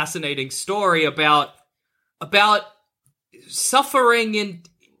infinitely fascinating story about suffering and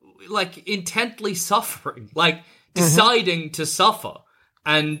like intently suffering, like deciding to suffer,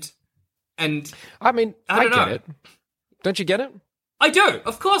 and I mean, I get it. Don't you get it? I do,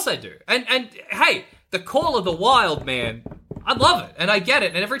 of course I do. And hey, the call of the wild, man, I love it, and I get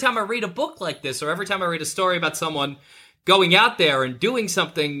it. And every time I read a book like this, or every time I read a story about someone going out there and doing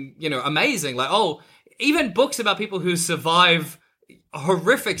something, amazing, like even books about people who survive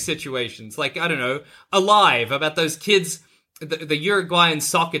horrific situations, like I don't know, Alive, about those kids. The Uruguayan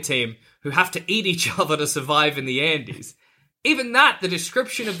soccer team who have to eat each other to survive in the Andes. Even that, the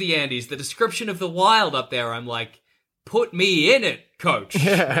description of the Andes, the description of the wild up there, I'm like, put me in it, coach.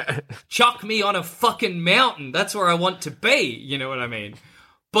 Chuck me on a fucking mountain. That's where I want to be. You know what I mean?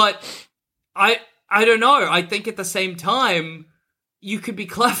 But I don't know. I think at the same time, you could be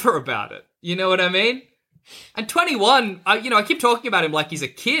clever about it. You know what I mean? And 21, I keep talking about him like he's a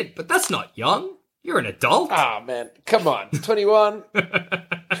kid, but that's not young. You're an adult. Oh, man. Come on. 21.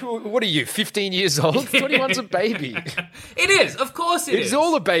 What are you, 15 years old? 21's a baby. It is. Of course it is. It's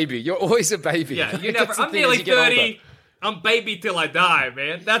all a baby. You're always a baby. Yeah, you That's never. the I'm thing nearly as you get older. 30. I'm baby till I die,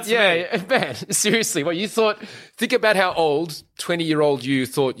 man. That's me. Yeah, man, seriously. What you thought, think about how old 20-year-old you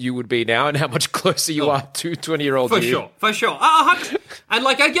thought you would be now and how much closer you are to 20-year-old you. For sure. And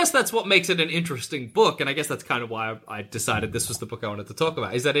I guess that's what makes it an interesting book, and I guess that's kind of why I decided this was the book I wanted to talk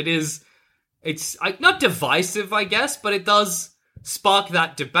about, is that it's not divisive, I guess, but it does spark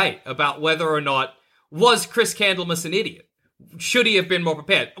that debate about whether or not was Chris Candlemas an idiot? Should he have been more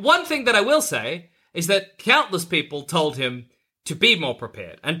prepared? One thing that I will say is that countless people told him to be more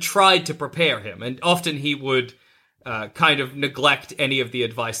prepared and tried to prepare him. And often he would kind of neglect any of the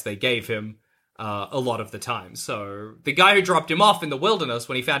advice they gave him a lot of the time. So the guy who dropped him off in the wilderness,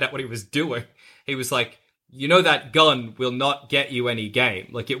 when he found out what he was doing, he was like, you know, that gun will not get you any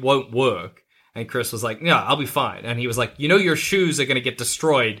game. Like, it won't work. And Chris was like, yeah, I'll be fine. And he was like, you know, your shoes are going to get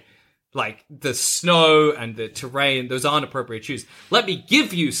destroyed. Like, the snow and the terrain, those aren't appropriate shoes. Let me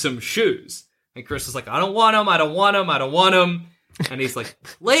give you some shoes. And Chris was like, I don't want them. And he's like,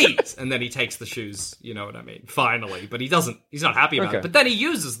 please. And then he takes the shoes, you know what I mean? Finally. But he's not happy about it. But then he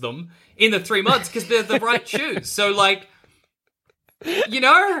uses them in the 3 months because they're the right shoes. So, like, you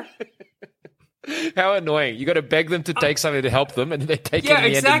know? How annoying. You got to beg them to take something to help them, and they take it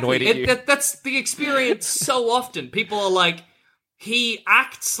in the end annoyed at you. That's the experience so often. People are like, he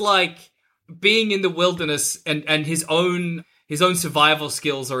acts like being in the wilderness and his own survival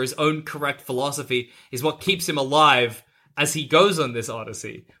skills or his own correct philosophy is what keeps him alive as he goes on this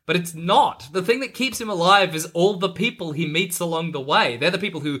odyssey. But it's not. The thing that keeps him alive is all the people he meets along the way. They're the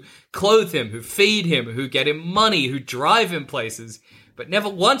people who clothe him, who feed him, who get him money, who drive him places. But never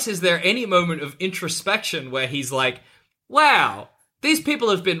once is there any moment of introspection where he's like, wow, these people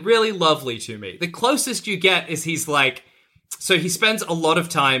have been really lovely to me. The closest you get is he's like, so he spends a lot of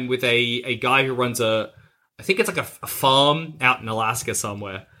time with a guy who runs I think it's like a farm out in Alaska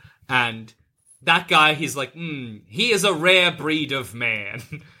somewhere. And that guy, he's like, he is a rare breed of man.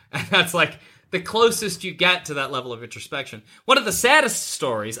 And that's like the closest you get to that level of introspection. One of the saddest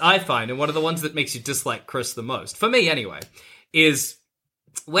stories I find, and one of the ones that makes you dislike Chris the most, for me anyway, is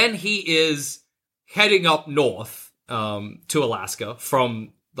when he is heading up north to Alaska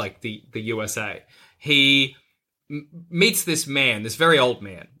from like the USA. He meets this man, this very old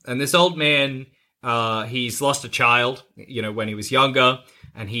man. And this old man, he's lost a child, you know, when he was younger.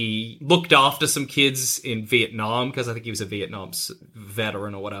 And he looked after some kids in Vietnam, because I think he was a Vietnam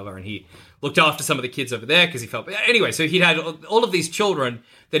veteran or whatever. And he looked after some of the kids over there because he felt... Anyway, so he'd had all of these children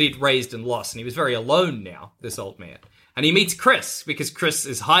that he'd raised and lost. And he was very alone now, this old man. And he meets Chris, because Chris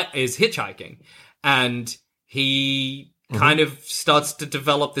is hitchhiking. And he kind of starts to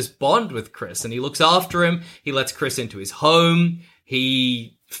develop this bond with Chris. And he looks after him. He lets Chris into his home.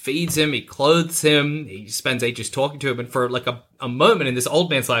 He feeds him, he clothes him, he spends ages talking to him, and for like a moment in this old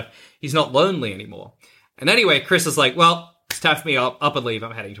man's life, he's not lonely anymore. And anyway, Chris is like, well, it's time for me up and leave,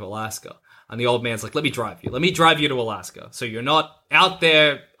 I'm heading to Alaska. And the old man's like, let me drive you to Alaska. So you're not out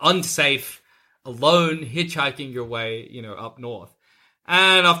there unsafe, alone, hitchhiking your way, you know, up north.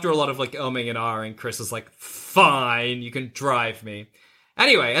 And after a lot of like umming and ahhing, Chris is like, fine, you can drive me.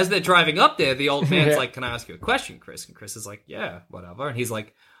 Anyway, as they're driving up there, the old man's like, can I ask you a question, Chris? And Chris is like, yeah, whatever. And he's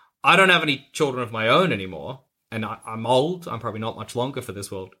like, I don't have any children of my own anymore. And I'm old. I'm probably not much longer for this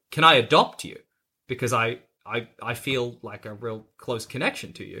world. Can I adopt you? Because I feel like a real close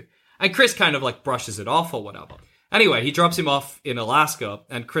connection to you. And Chris kind of like brushes it off or whatever. Anyway, he drops him off in Alaska,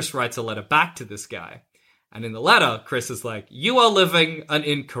 and Chris writes a letter back to this guy. And in the letter, Chris is like, you are living an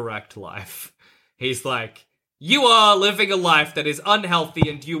incorrect life. He's like, you are living a life that is unhealthy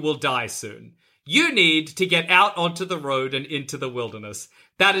and you will die soon. You need to get out onto the road and into the wilderness.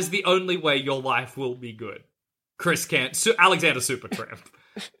 That is the only way your life will be good. Chris can't. Alexander Supertramp.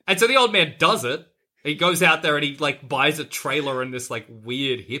 And so the old man does it. He goes out there and he like buys a trailer in this like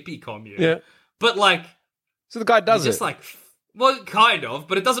weird hippie commune. Yeah. But like... So the guy does just like... Well, kind of,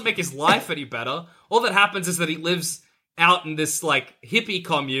 but it doesn't make his life any better. All that happens is that he lives out in this like hippie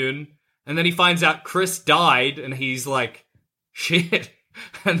commune, and then he finds out Chris died, and he's like, shit.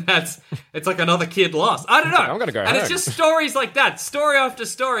 And it's like another kid lost. I don't know. I'm gonna go and home. It's just stories like that, story after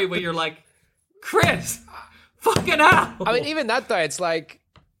story, where you're like, Chris, fucking hell. I mean, even that though, it's like,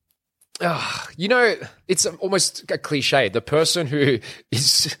 you know, it's almost a cliche. The person who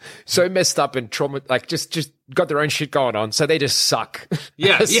is so messed up and trauma, like just got their own shit going on, so they just suck.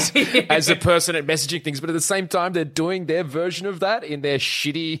 Yeah, as a person at messaging things, but at the same time, they're doing their version of that in their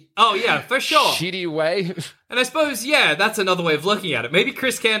shitty. Oh yeah, for sure. Shitty way. And I suppose, yeah, that's another way of looking at it. Maybe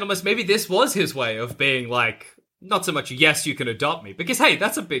Chris Candlemas, maybe this was his way of being like, not so much, yes, you can adopt me, because hey,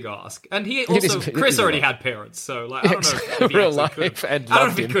 that's a big ask. And he also, Chris already had parents, so like, I don't know if he real actually life could. and I don't know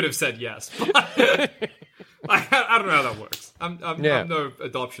loved if he him. could have said yes. But I don't know how that works. I'm no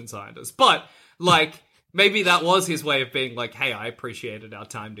adoption scientist, but like maybe that was his way of being like, hey, I appreciated our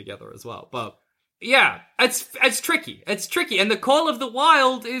time together as well. But yeah, it's tricky. It's tricky, and the Call of the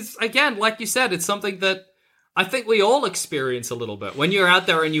Wild is, again, like you said, it's something that I think we all experience a little bit when you're out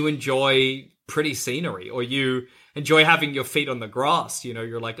there and you enjoy pretty scenery, or you enjoy having your feet on the grass. You know,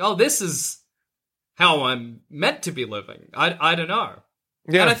 you're like, oh, this is how I'm meant to be living. I don't know.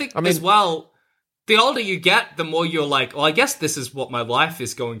 Yeah, and I think as well, the older you get, the more you're like, well, I guess this is what my life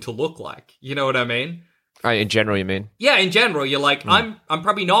is going to look like. You know what I mean? In general, you mean? Yeah, in general, you're like, I'm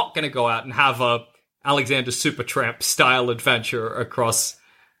probably not going to go out and have a Alexander Supertramp style adventure across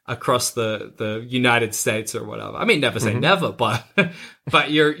the United States or whatever. I mean, never say never, but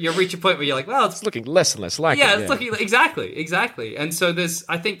you reach a point where you're like, well, It's looking less and less like it. it's looking exactly. And so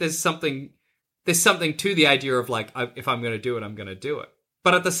I think there's something to the idea of like, if I'm going to do it, I'm going to do it.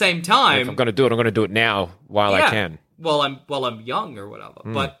 But at the same time, If I'm going to do it, I'm going to do it now while I can. While I'm young or whatever.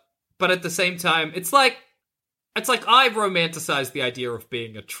 But at the same time, it's like I romanticize the idea of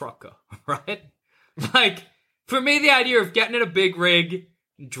being a trucker, right? Like, for me, the idea of getting in a big rig,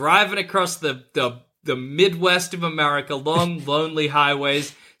 driving across the Midwest of America, long, lonely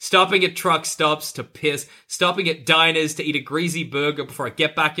highways, stopping at truck stops to piss, stopping at diners to eat a greasy burger before I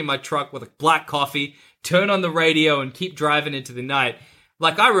get back in my truck with a black coffee, turn on the radio, and keep driving into the night.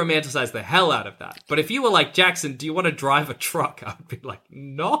 Like, I romanticize the hell out of that. But if you were like, Jackson, do you want to drive a truck? I would be like,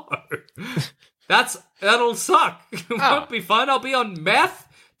 no. That'll suck. It won't be fun. I'll be on meth,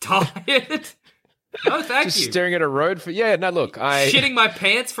 tired. No, thank Just you. staring at a road for... Yeah, no, look, Shitting my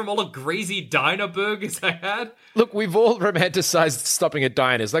pants from all the greasy diner burgers I had. Look, we've all romanticized stopping at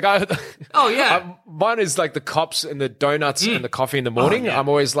diners. Like, Oh, yeah. mine is like the cops and the donuts and the coffee in the morning. yeah. I'm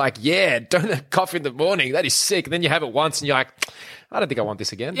always like, yeah, donut coffee in the morning. That is sick. And then you have it once and you're like, I don't think I want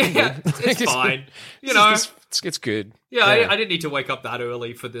this again. Yeah, it's fine. You know, it's good. yeah, I didn't need to wake up that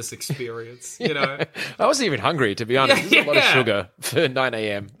early for this experience, you know? I wasn't even hungry, to be honest. There's a lot of sugar for 9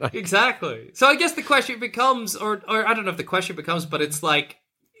 a.m. Exactly. So I guess the question becomes, or I don't know if the question becomes, but it's like,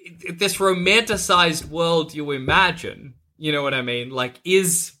 this romanticized world you imagine, you know what I mean? Like,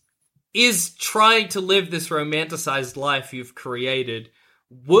 is trying to live this romanticized life you've created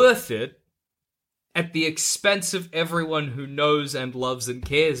worth it at the expense of everyone who knows and loves and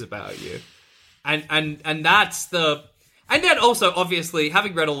cares about you? And that's the... And then also, obviously,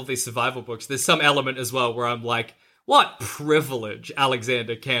 having read all of these survival books, there's some element as well where I'm like, what privilege,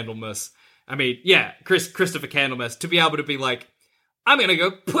 Alexander Candlemas. I mean, yeah, Christopher Candlemas, to be able to be like, I'm going to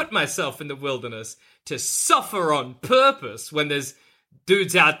go put myself in the wilderness to suffer on purpose when there's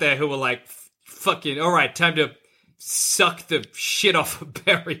dudes out there who are like, fucking, all right, time to suck the shit off a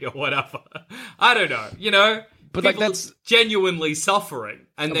berry or whatever. I don't know, you know? But People like that's genuinely suffering.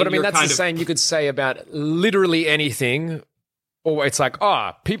 And then But I mean, you're that's kind the of, same you could say about literally anything. Or it's like,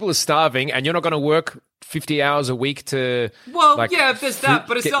 people are starving and you're not going to work 50 hours a week to... Well, like, yeah, there's that,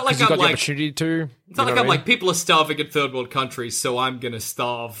 but it's not like you've got I'm the like... opportunity to. It's not like I'm like, people are starving in third world countries, so I'm going to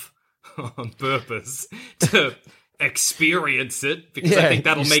starve on purpose to experience it, because I think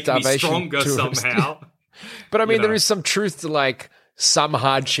that'll make me stronger somehow. But I mean, know. there is some truth to like some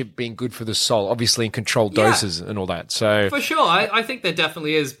hardship being good for the soul, obviously in controlled doses and all that. So For sure, I think there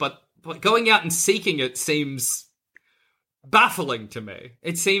definitely is, but going out and seeking it seems baffling to me.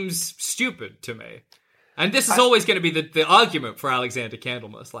 It seems stupid to me. And this is always going to be the argument for Alexander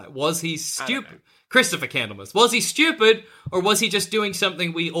Candlemas. Like, was he stupid? Christopher Candlemas. Was he stupid, or was he just doing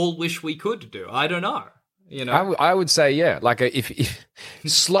something we all wish we could do? I don't know. You know? I would say, yeah, like if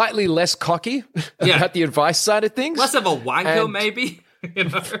slightly less cocky about the advice side of things. Less of a wanker, And- maybe. You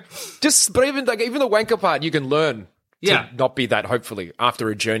know? But even the wanker part, you can learn Yeah. to not be that, hopefully, after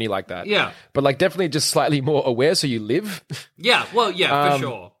a journey like that. Yeah. But like definitely just slightly more aware so you live. Yeah, well, yeah, for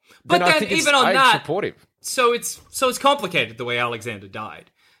sure. But I then think even on I'm that, supportive. so it's complicated the way Alexander died.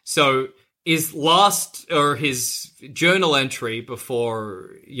 So his journal entry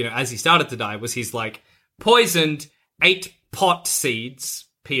before, you know, as he started to die, was he's like, poisoned 8 pot seeds,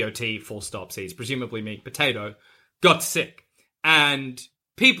 P-O-T, full stop seeds, presumably mean potato, got sick. And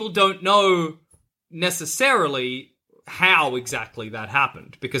people don't know necessarily how exactly that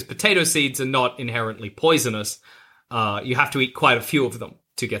happened, because potato seeds are not inherently poisonous. You have to eat quite a few of them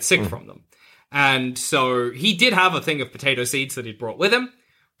to get sick from them. And so he did have a thing of potato seeds that he'd brought with him.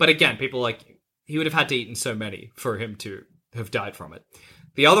 But again, people like, he would have had to eat so many for him to have died from it.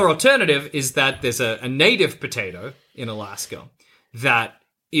 The other alternative is that there's a native potato in Alaska that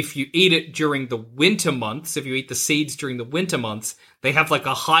if you eat it during the winter months, if you eat the seeds during the winter months, they have like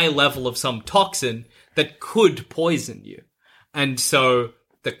a high level of some toxin that could poison you. And so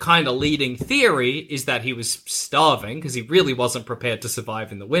the kind of leading theory is that he was starving because he really wasn't prepared to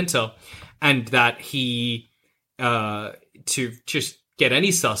survive in the winter, and that he, to just get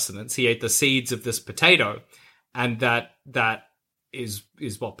any sustenance, he ate the seeds of this potato, and that is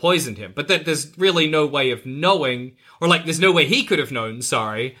what poisoned him. But there's really no way of knowing, or like there's no way he could have known,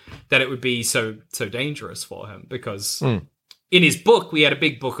 that it would be so dangerous for him, because in his book, we had a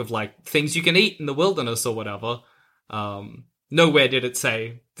big book of like things you can eat in the wilderness or whatever. Nowhere did it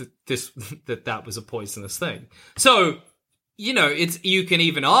say that was a poisonous thing. So, you know, you can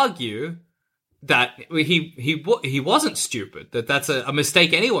even argue that he wasn't stupid, that's a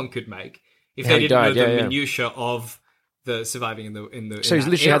mistake anyone could make if they didn't know the minutia of the surviving in the. So he's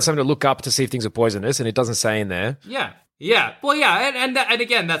literally had something to look up to see if things are poisonous, and it doesn't say in there. Yeah. Well, yeah, and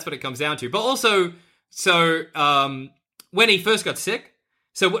again, that's what it comes down to. But also, when he first got sick,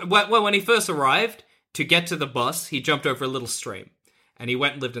 when he first arrived, to get to the bus, he jumped over a little stream, and he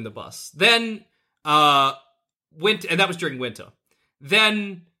went and lived in the bus. Then, and that was during winter.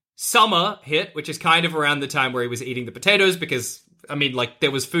 Then summer hit, which is kind of around the time where he was eating the potatoes, because, I mean, like, there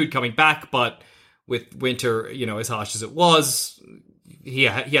was food coming back, but with winter, you know, as harsh as it was, he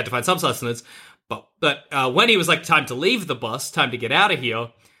had to find some sustenance. But when he was like, time to leave the bus, time to get out of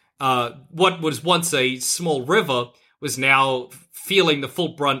here, what was once a small river was now feeling the full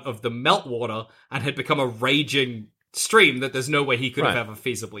brunt of the meltwater and had become a raging stream that there's no way he could have ever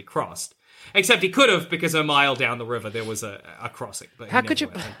feasibly crossed. Except he could have, because a mile down the river there was a crossing. But how could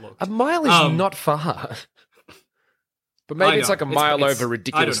you? A mile is not far. But maybe it's like a mile over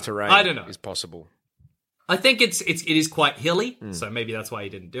ridiculous terrain. I don't know. Is possible. I think it is quite hilly, so maybe that's why he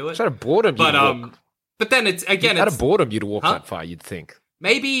didn't do it. It's out of boredom, but then it's again, out of boredom you'd walk that far. You'd think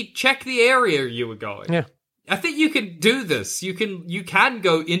maybe check the area you were going. Yeah. I think you can do this. You can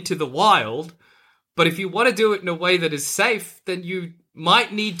go into the wild, but if you want to do it in a way that is safe, then you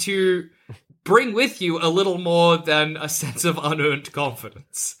might need to bring with you a little more than a sense of unearned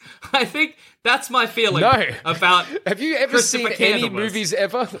confidence. I think that's my feeling about. Have you ever seen any movies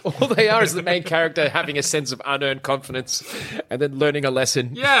ever? All they are is the main character having a sense of unearned confidence and then learning a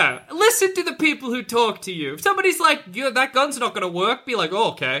lesson. Yeah. Listen to the people who talk to you. If somebody's like, that gun's not going to work, be like,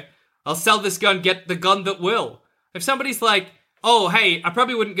 oh, okay. I'll sell this gun, get the gun that will. If somebody's like, oh, hey, I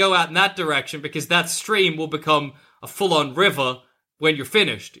probably wouldn't go out in that direction because that stream will become a full-on river when you're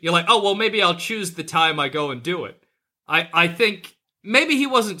finished. You're like, oh, well, maybe I'll choose the time I go and do it. I think maybe he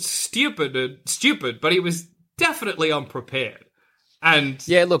wasn't stupid, but he was definitely unprepared. And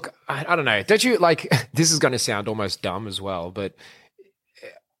yeah, look, I don't know. Don't you, like, this is going to sound almost dumb as well, but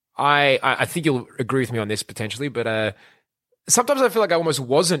I think you'll agree with me on this potentially, but sometimes I feel like I almost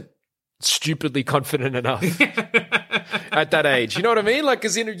wasn't stupidly confident enough at that age. You know what I mean? Like,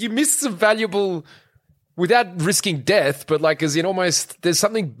 as in, you missed some valuable, without risking death, but like, as in almost, there's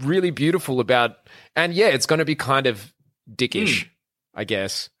something really beautiful about, and yeah, it's going to be kind of dickish, I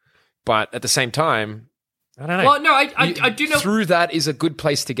guess. But at the same time, I don't know. Well, no, I do know. Through that is a good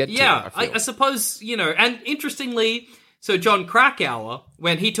place to get to. Yeah, I suppose, you know, and interestingly, so John Krakauer,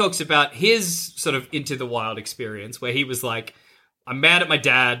 when he talks about his sort of into the wild experience, where he was like, I'm mad at my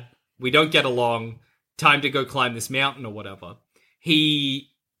dad, we don't get along, time to go climb this mountain or whatever. He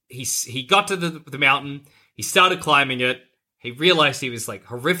got to the mountain, he started climbing it, he realized he was like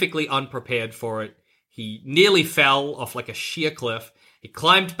horrifically unprepared for it. He nearly fell off like a sheer cliff. He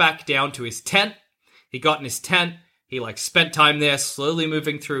climbed back down to his tent. He got in his tent. He like spent time there, slowly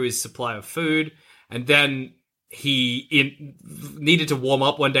moving through his supply of food. And then he needed to warm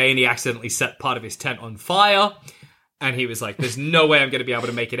up one day, and he accidentally set part of his tent on fire. And he was like, there's no way I'm going to be able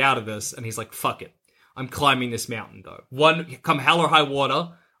to make it out of this. And he's like, fuck it. I'm climbing this mountain, though. Come hell or high water,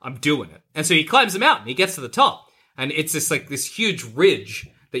 I'm doing it. And so he climbs the mountain. He gets to the top. And it's this huge ridge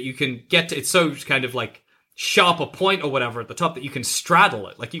that you can get to. It's so kind of like sharp a point or whatever at the top that you can straddle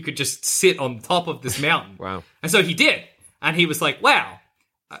it. Like you could just sit on top of this mountain. Wow. And so he did. And he was like, wow,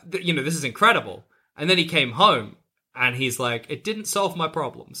 this is incredible. And then he came home and he's like, it didn't solve my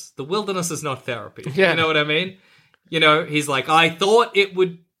problems. The wilderness is not therapy. Yeah. You know what I mean? You know, he's like, I thought it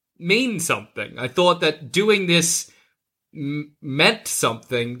would mean something. I thought that doing this meant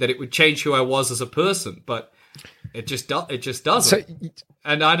something, that it would change who I was as a person, but it just doesn't. So,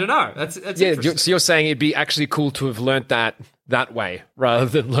 and I don't know. That's interesting. So you're saying it'd be actually cool to have learnt that way rather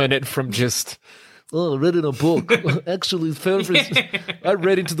than learn it from just oh, I read in a book. Actually, I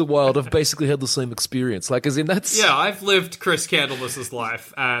read Into the Wild. I've basically had the same experience. Like, as in that's... Yeah, I've lived Chris Candlemass's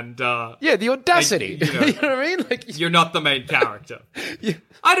life, and... yeah, the audacity. You know what I mean? Like, you're not the main character. Yeah.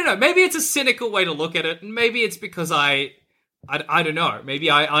 I don't know. Maybe it's a cynical way to look at it, and maybe it's because I don't know. Maybe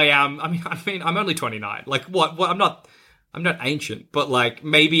I am... I mean, I'm only 29. Like, what? I'm not ancient, but, like,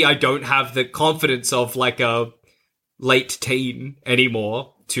 maybe I don't have the confidence of, like, a late teen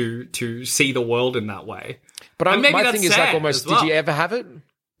anymore to see the world in that way. But maybe my that's thing is, like, almost, as well. did you ever have it?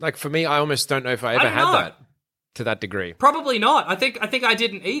 Like, for me, I almost don't know if I ever don't had know. that to that degree. Probably not. I think I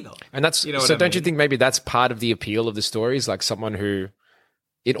didn't either. And that's, you know so what I don't you mean? think maybe that's part of the appeal of the story, is like someone who,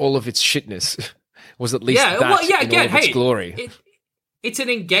 in all of its shitness, was at least that in all of its glory. It's an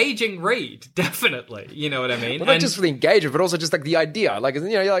engaging read, definitely. You know what I mean? Well, not just for the engagement, but also just like the idea. Like, you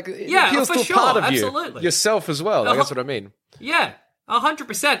know, like it appeals for to a sure, part of absolutely. you, yourself as well. Like, that's what I mean. Yeah,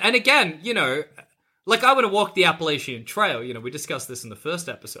 100%. And again, you know, like I want to walk the Appalachian Trail. You know, we discussed this in the first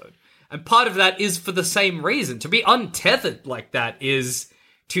episode. And part of that is for the same reason. To be untethered like that is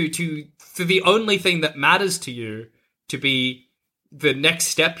for the only thing that matters to you to be the next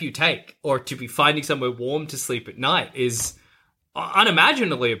step you take, or to be finding somewhere warm to sleep at night, is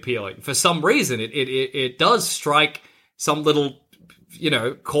unimaginably appealing. For some reason, it does strike some little, you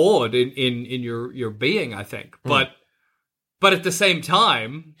know, chord in your being, I think. But at the same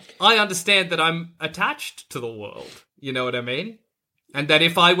time, I understand that I'm attached to the world. You know what I mean? And that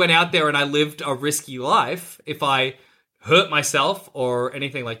if I went out there and I lived a risky life, if I hurt myself or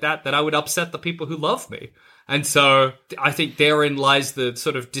anything like that, that I would upset the people who love me. And so I think therein lies the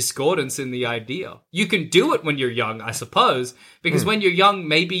sort of discordance in the idea. You can do it when you're young, I suppose, because when you're young,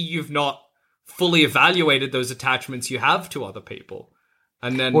 maybe you've not fully evaluated those attachments you have to other people.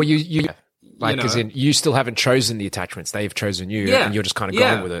 And then... Well, you like, you know, as in, you still haven't chosen the attachments. They've chosen you, and you're just kind of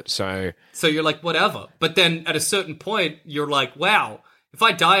going with it. So you're like, whatever. But then at a certain point, you're like, wow, if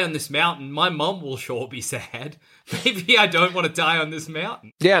I die on this mountain, my mum will sure be sad. Maybe I don't want to die on this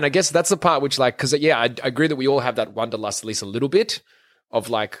mountain. Yeah, and I guess that's the part which, like, because, yeah, I agree that we all have that wanderlust at least a little bit of,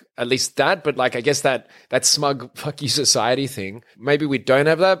 like, at least that. But, like, I guess that smug fuck you society thing, maybe we don't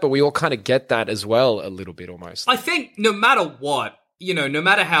have that, but we all kind of get that as well a little bit almost. I think no matter what, you know, no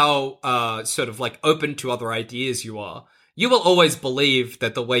matter how sort of, like, open to other ideas you are, you will always believe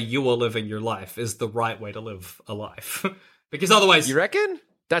that the way you are living your life is the right way to live a life. Because otherwise... You reckon?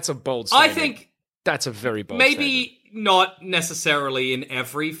 That's a bold statement. I think... That's a very bold maybe statement. Not necessarily in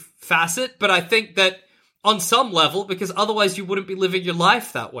every facet, but I think that on some level, because otherwise you wouldn't be living your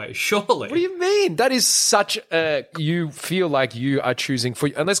life that way, surely. What do you mean? That is such a... You feel like you are choosing for...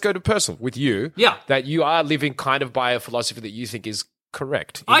 And let's go to personal with you. Yeah. That you are living kind of by a philosophy that you think is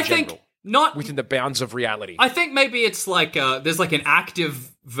correct in I general, think not... within the bounds of reality. I think maybe it's like there's like an active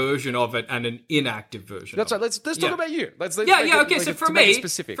version of it and an inactive version. That's of right. it. Let's talk about you. Let's Okay. So for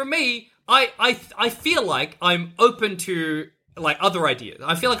me, I feel like I'm open to like other ideas.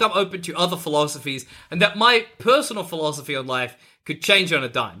 I feel like I'm open to other philosophies, and that my personal philosophy on life could change on a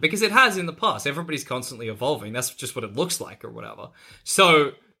dime, because it has in the past. Everybody's constantly evolving. That's just what it looks like, or whatever.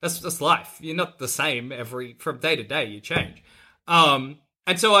 So that's life. You're not the same from day to day. You change. And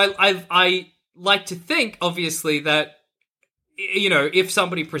so I like to think, obviously, that, you know, if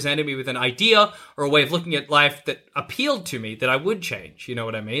somebody presented me with an idea or a way of looking at life that appealed to me, that I would change. You know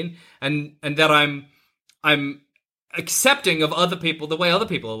what I mean? And that I'm accepting of other people, the way other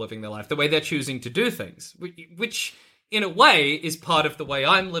people are living their life, the way they're choosing to do things, which in a way is part of the way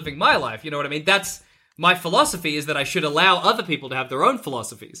I'm living my life. You know what I mean? That's my philosophy, is that I should allow other people to have their own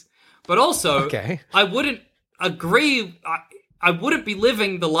philosophies. But also, I wouldn't agree. I wouldn't be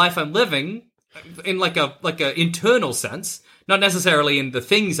living the life I'm living in like a internal sense, not necessarily in the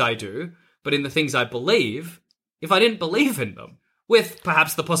things I do, but in the things I believe, if I didn't believe in them, with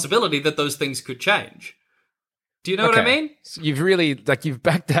perhaps the possibility that those things could change. Do you know what I mean? So you've really, like, you've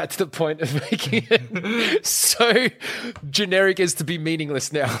backed that to the point of making it so generic as to be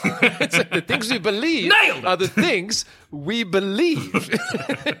meaningless now. It's like the things we believe are the things we believe.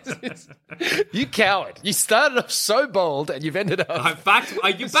 You coward. You started off so bold and you've ended up... You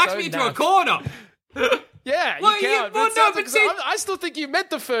backed me into a corner. Yeah, well, you coward. I still think you meant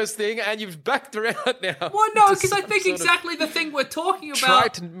the first thing and you've backed around now. Well, no, because I think exactly the thing we're talking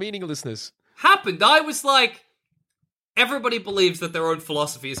about... Trite meaninglessness. Happened. I was like... Everybody believes that their own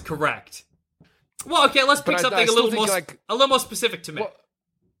philosophy is correct. Well, okay, let's pick something a little more specific to me. Well,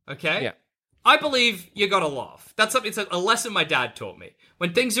 okay? Yeah. I believe you gotta laugh. That's something. It's a lesson my dad taught me.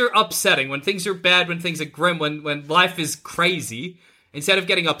 When things are upsetting, when things are bad, when things are grim, when life is crazy, instead of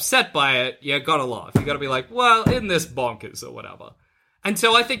getting upset by it, you gotta laugh. You gotta be like, well, isn't this bonkers or whatever? And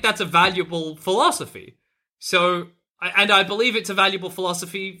so I think that's a valuable philosophy. So, and I believe it's a valuable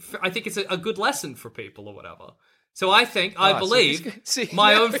philosophy. I think it's a good lesson for people or whatever. So I believe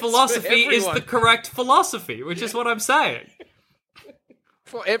my own philosophy is the correct philosophy, which is what I'm saying.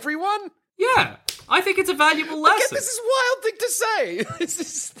 For everyone? Yeah. I think it's a valuable lesson. Again, this is a wild thing to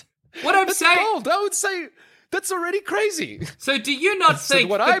say. What I'm saying... bold. I would say that's already crazy. So do you not think...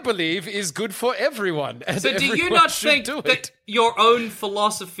 what I believe is good for everyone. And so do you not think that your own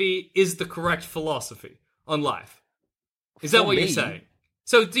philosophy is the correct philosophy on life? Is that what you're saying?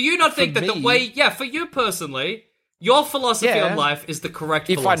 So do you not think that the way... Yeah, for you personally... Your philosophy on life is the correct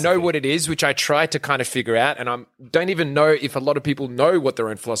philosophy. If I know what it is, which I try to kind of figure out, and I don't even know if a lot of people know what their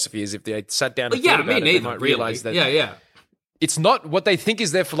own philosophy is. If they sat down and thought about it, they might realize that it's not what they think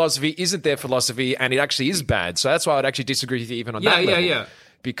is their philosophy, isn't their philosophy, and it actually is bad. So that's why I'd actually disagree with you even on that level.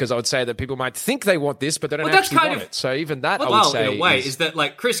 Because I would say that people might think they want this, but they don't actually want it. So even that, I would say... in a way, is that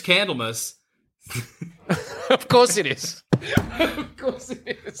like Chris Candlemas... Of course it is. Of course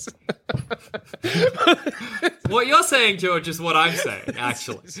it is. What you're saying, George, is what I'm saying,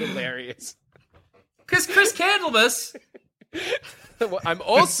 actually. It's hilarious. Because Chris Candlemas... Well, I'm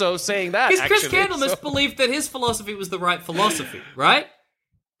also saying that, because Chris Candlemas believed that his philosophy was the right philosophy, right?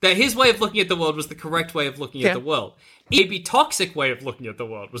 That his way of looking at the world was the correct way of looking at the world. Maybe toxic way of looking at the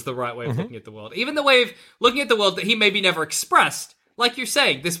world was the right way of looking at the world. Even the way of looking at the world that he maybe never expressed, like you're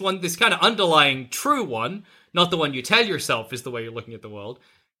saying, this kind of underlying true one, not the one you tell yourself is the way you're looking at the world,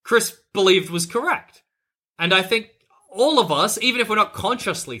 Chris believed was correct. And I think all of us, even if we're not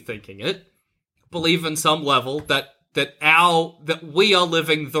consciously thinking it, believe in some level that we are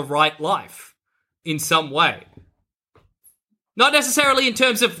living the right life in some way. Not necessarily in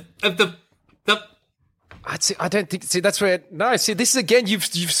terms of the I don't think. See, that's where. No, see, this is again. You've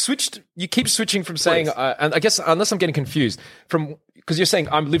switched. You keep switching from saying, and I guess unless I'm getting confused from because you're saying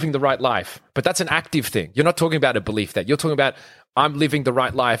I'm living the right life, but that's an active thing. You're not talking about a belief that you're talking about. I'm living the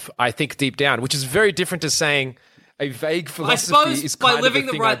right life. I think deep down, which is very different to saying a vague philosophy. I suppose is by kind living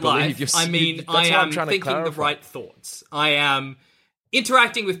of the right life, I mean I am thinking the right thoughts. I am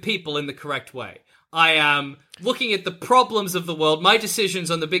interacting with people in the correct way. I am looking at the problems of the world. My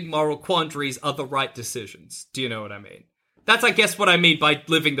decisions on the big moral quandaries are the right decisions. Do you know what I mean? That's, I guess, what I mean by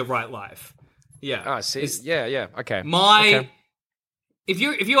living the right life. Yeah. Ah, see, yeah. Okay. If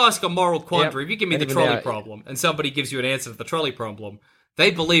you ask a moral quandary, if you give me the trolley problem, and somebody gives you an answer to the trolley problem,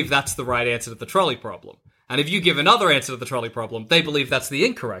 they believe that's the right answer to the trolley problem. And if you give another answer to the trolley problem, they believe that's the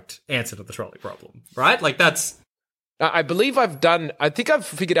incorrect answer to the trolley problem. Right? Like that's. I believe I think I've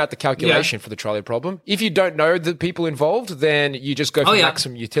figured out the calculation for the trolley problem. If you don't know the people involved, then you just go for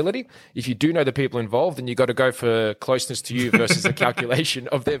maximum utility. If you do know the people involved, then you got to go for closeness to you versus the calculation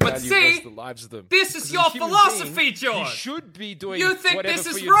of their value versus the lives of them. This is your philosophy, George. You should be doing You think whatever this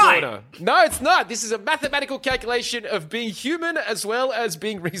for is your right? daughter. No, it's not. This is a mathematical calculation of being human as well as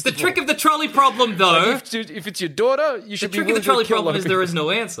being reasonable. The trick of the trolley problem, though... if it's your daughter, you should be willing to kill. The trick of the trolley problem is there is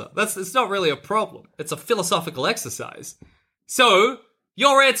no answer. It's not really a problem. It's a philosophical exercise. So,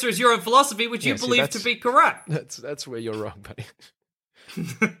 your answer is your own philosophy, which you believe to be correct. That's where you're wrong, buddy.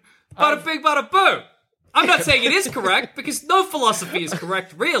 Bada bing, bada boom. I'm not saying it is correct, because no philosophy is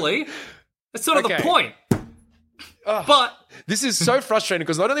correct, really. That's sort of the point. But... This is so frustrating,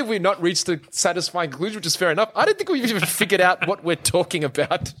 because not only have we not reached a satisfying conclusion, which is fair enough, I don't think we've even figured out what we're talking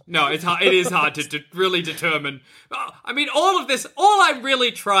about. No, it is hard to really determine. I mean, all I'm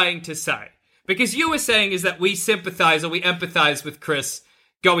really trying to say... Because you were saying is that we sympathize or we empathize with Chris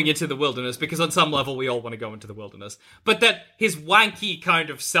going into the wilderness because on some level we all want to go into the wilderness. But that his wanky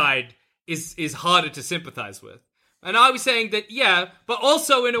kind of side is harder to sympathize with. And I was saying that, but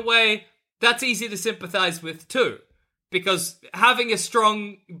also in a way that's easy to sympathize with too. Because having a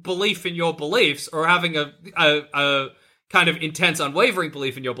strong belief in your beliefs or having a kind of intense, unwavering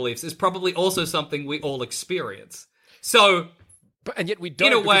belief in your beliefs is probably also something we all experience. So... And yet we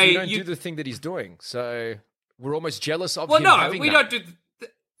don't, in a way, we don't do the thing that he's doing. So we're almost jealous of him having that. Well, no, we don't do...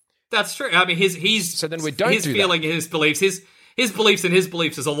 That's true. I mean, so then we don't his do feeling, that. his beliefs, his beliefs and his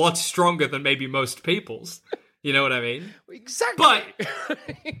beliefs is a lot stronger than maybe most people's. You know what I mean? Exactly. But,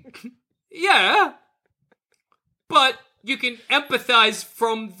 yeah. But you can empathize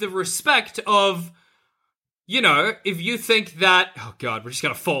from the respect of... You know, if you think that... Oh, God, we're just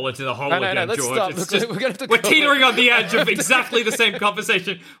going to fall into the hole again, let's George. Stop. We're teetering on the edge of exactly the same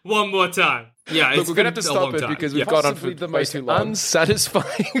conversation one more time. Yeah, we're going to have to stop it because we've gone on for the most unsatisfying...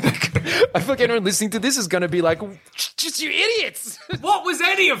 I feel like anyone listening to this is going to be like, just you idiots! What was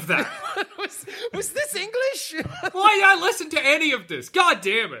any of that? was this English? Why did I listen to any of this? God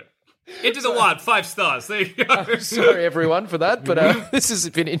damn it. Into the Wild, 5 stars. There you go. Sorry, everyone, for that, but this has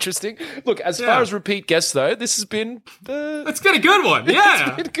been interesting. Look, as far as repeat guests, though, this has been... It's been a good one,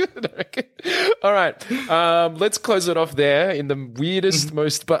 yeah. It's been good, I reckon. All right, let's close it off there in the weirdest,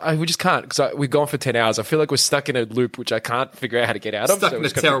 most... But we just can't, because we've gone for 10 hours. I feel like we're stuck in a loop, which I can't figure out how to get out of. Stuck in a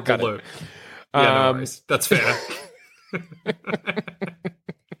terrible loop. Yeah, no worries. That's fair.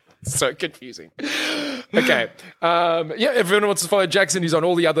 So confusing. Okay. Everyone wants to follow Jackson. He's on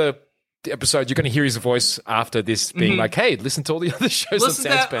all the other episodes. You're going to hear his voice after this being like, hey, listen to all the other shows on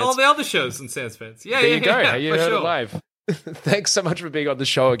Sans Pants. All the other shows on Sans Pants. Yeah, there you go. Yeah, you heard it live. Thanks so much for being on the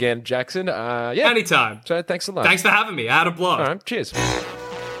show again, Jackson. Anytime. So thanks a lot. Thanks for having me. I had a blast. All right, cheers.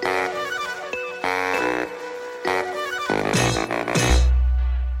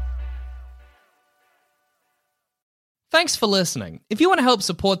 Thanks for listening. If you want to help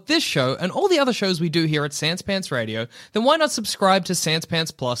support this show and all the other shows we do here at Sans Pants Radio, then why not subscribe to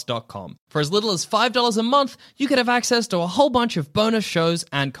SansPantsPlus.com? For as little as $5 a month, you could have access to a whole bunch of bonus shows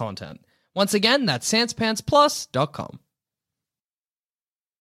and content. Once again, that's SansPantsPlus.com.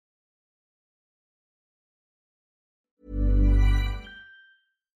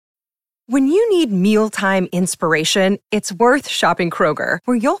 When you need mealtime inspiration, it's worth shopping Kroger,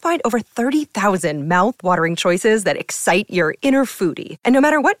 where you'll find over 30,000 mouth-watering choices that excite your inner foodie. And no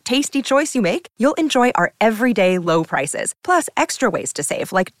matter what tasty choice you make, you'll enjoy our everyday low prices, plus extra ways to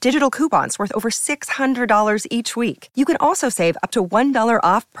save, like digital coupons worth over $600 each week. You can also save up to $1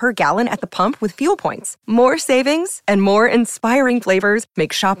 off per gallon at the pump with fuel points. More savings and more inspiring flavors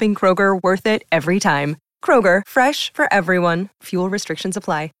make shopping Kroger worth it every time. Kroger, fresh for everyone. Fuel restrictions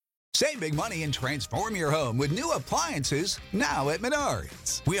apply. Save big money and transform your home with new appliances now at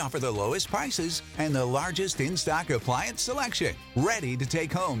Menards. We offer the lowest prices and the largest in-stock appliance selection. Ready to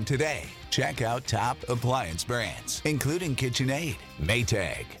take home today. Check out top appliance brands, including KitchenAid,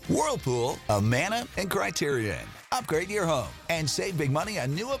 Maytag, Whirlpool, Amana, and Criterion. Upgrade your home and save big money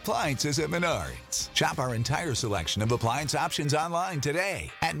on new appliances at Menards. Shop our entire selection of appliance options online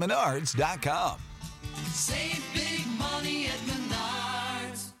today at Menards.com. Save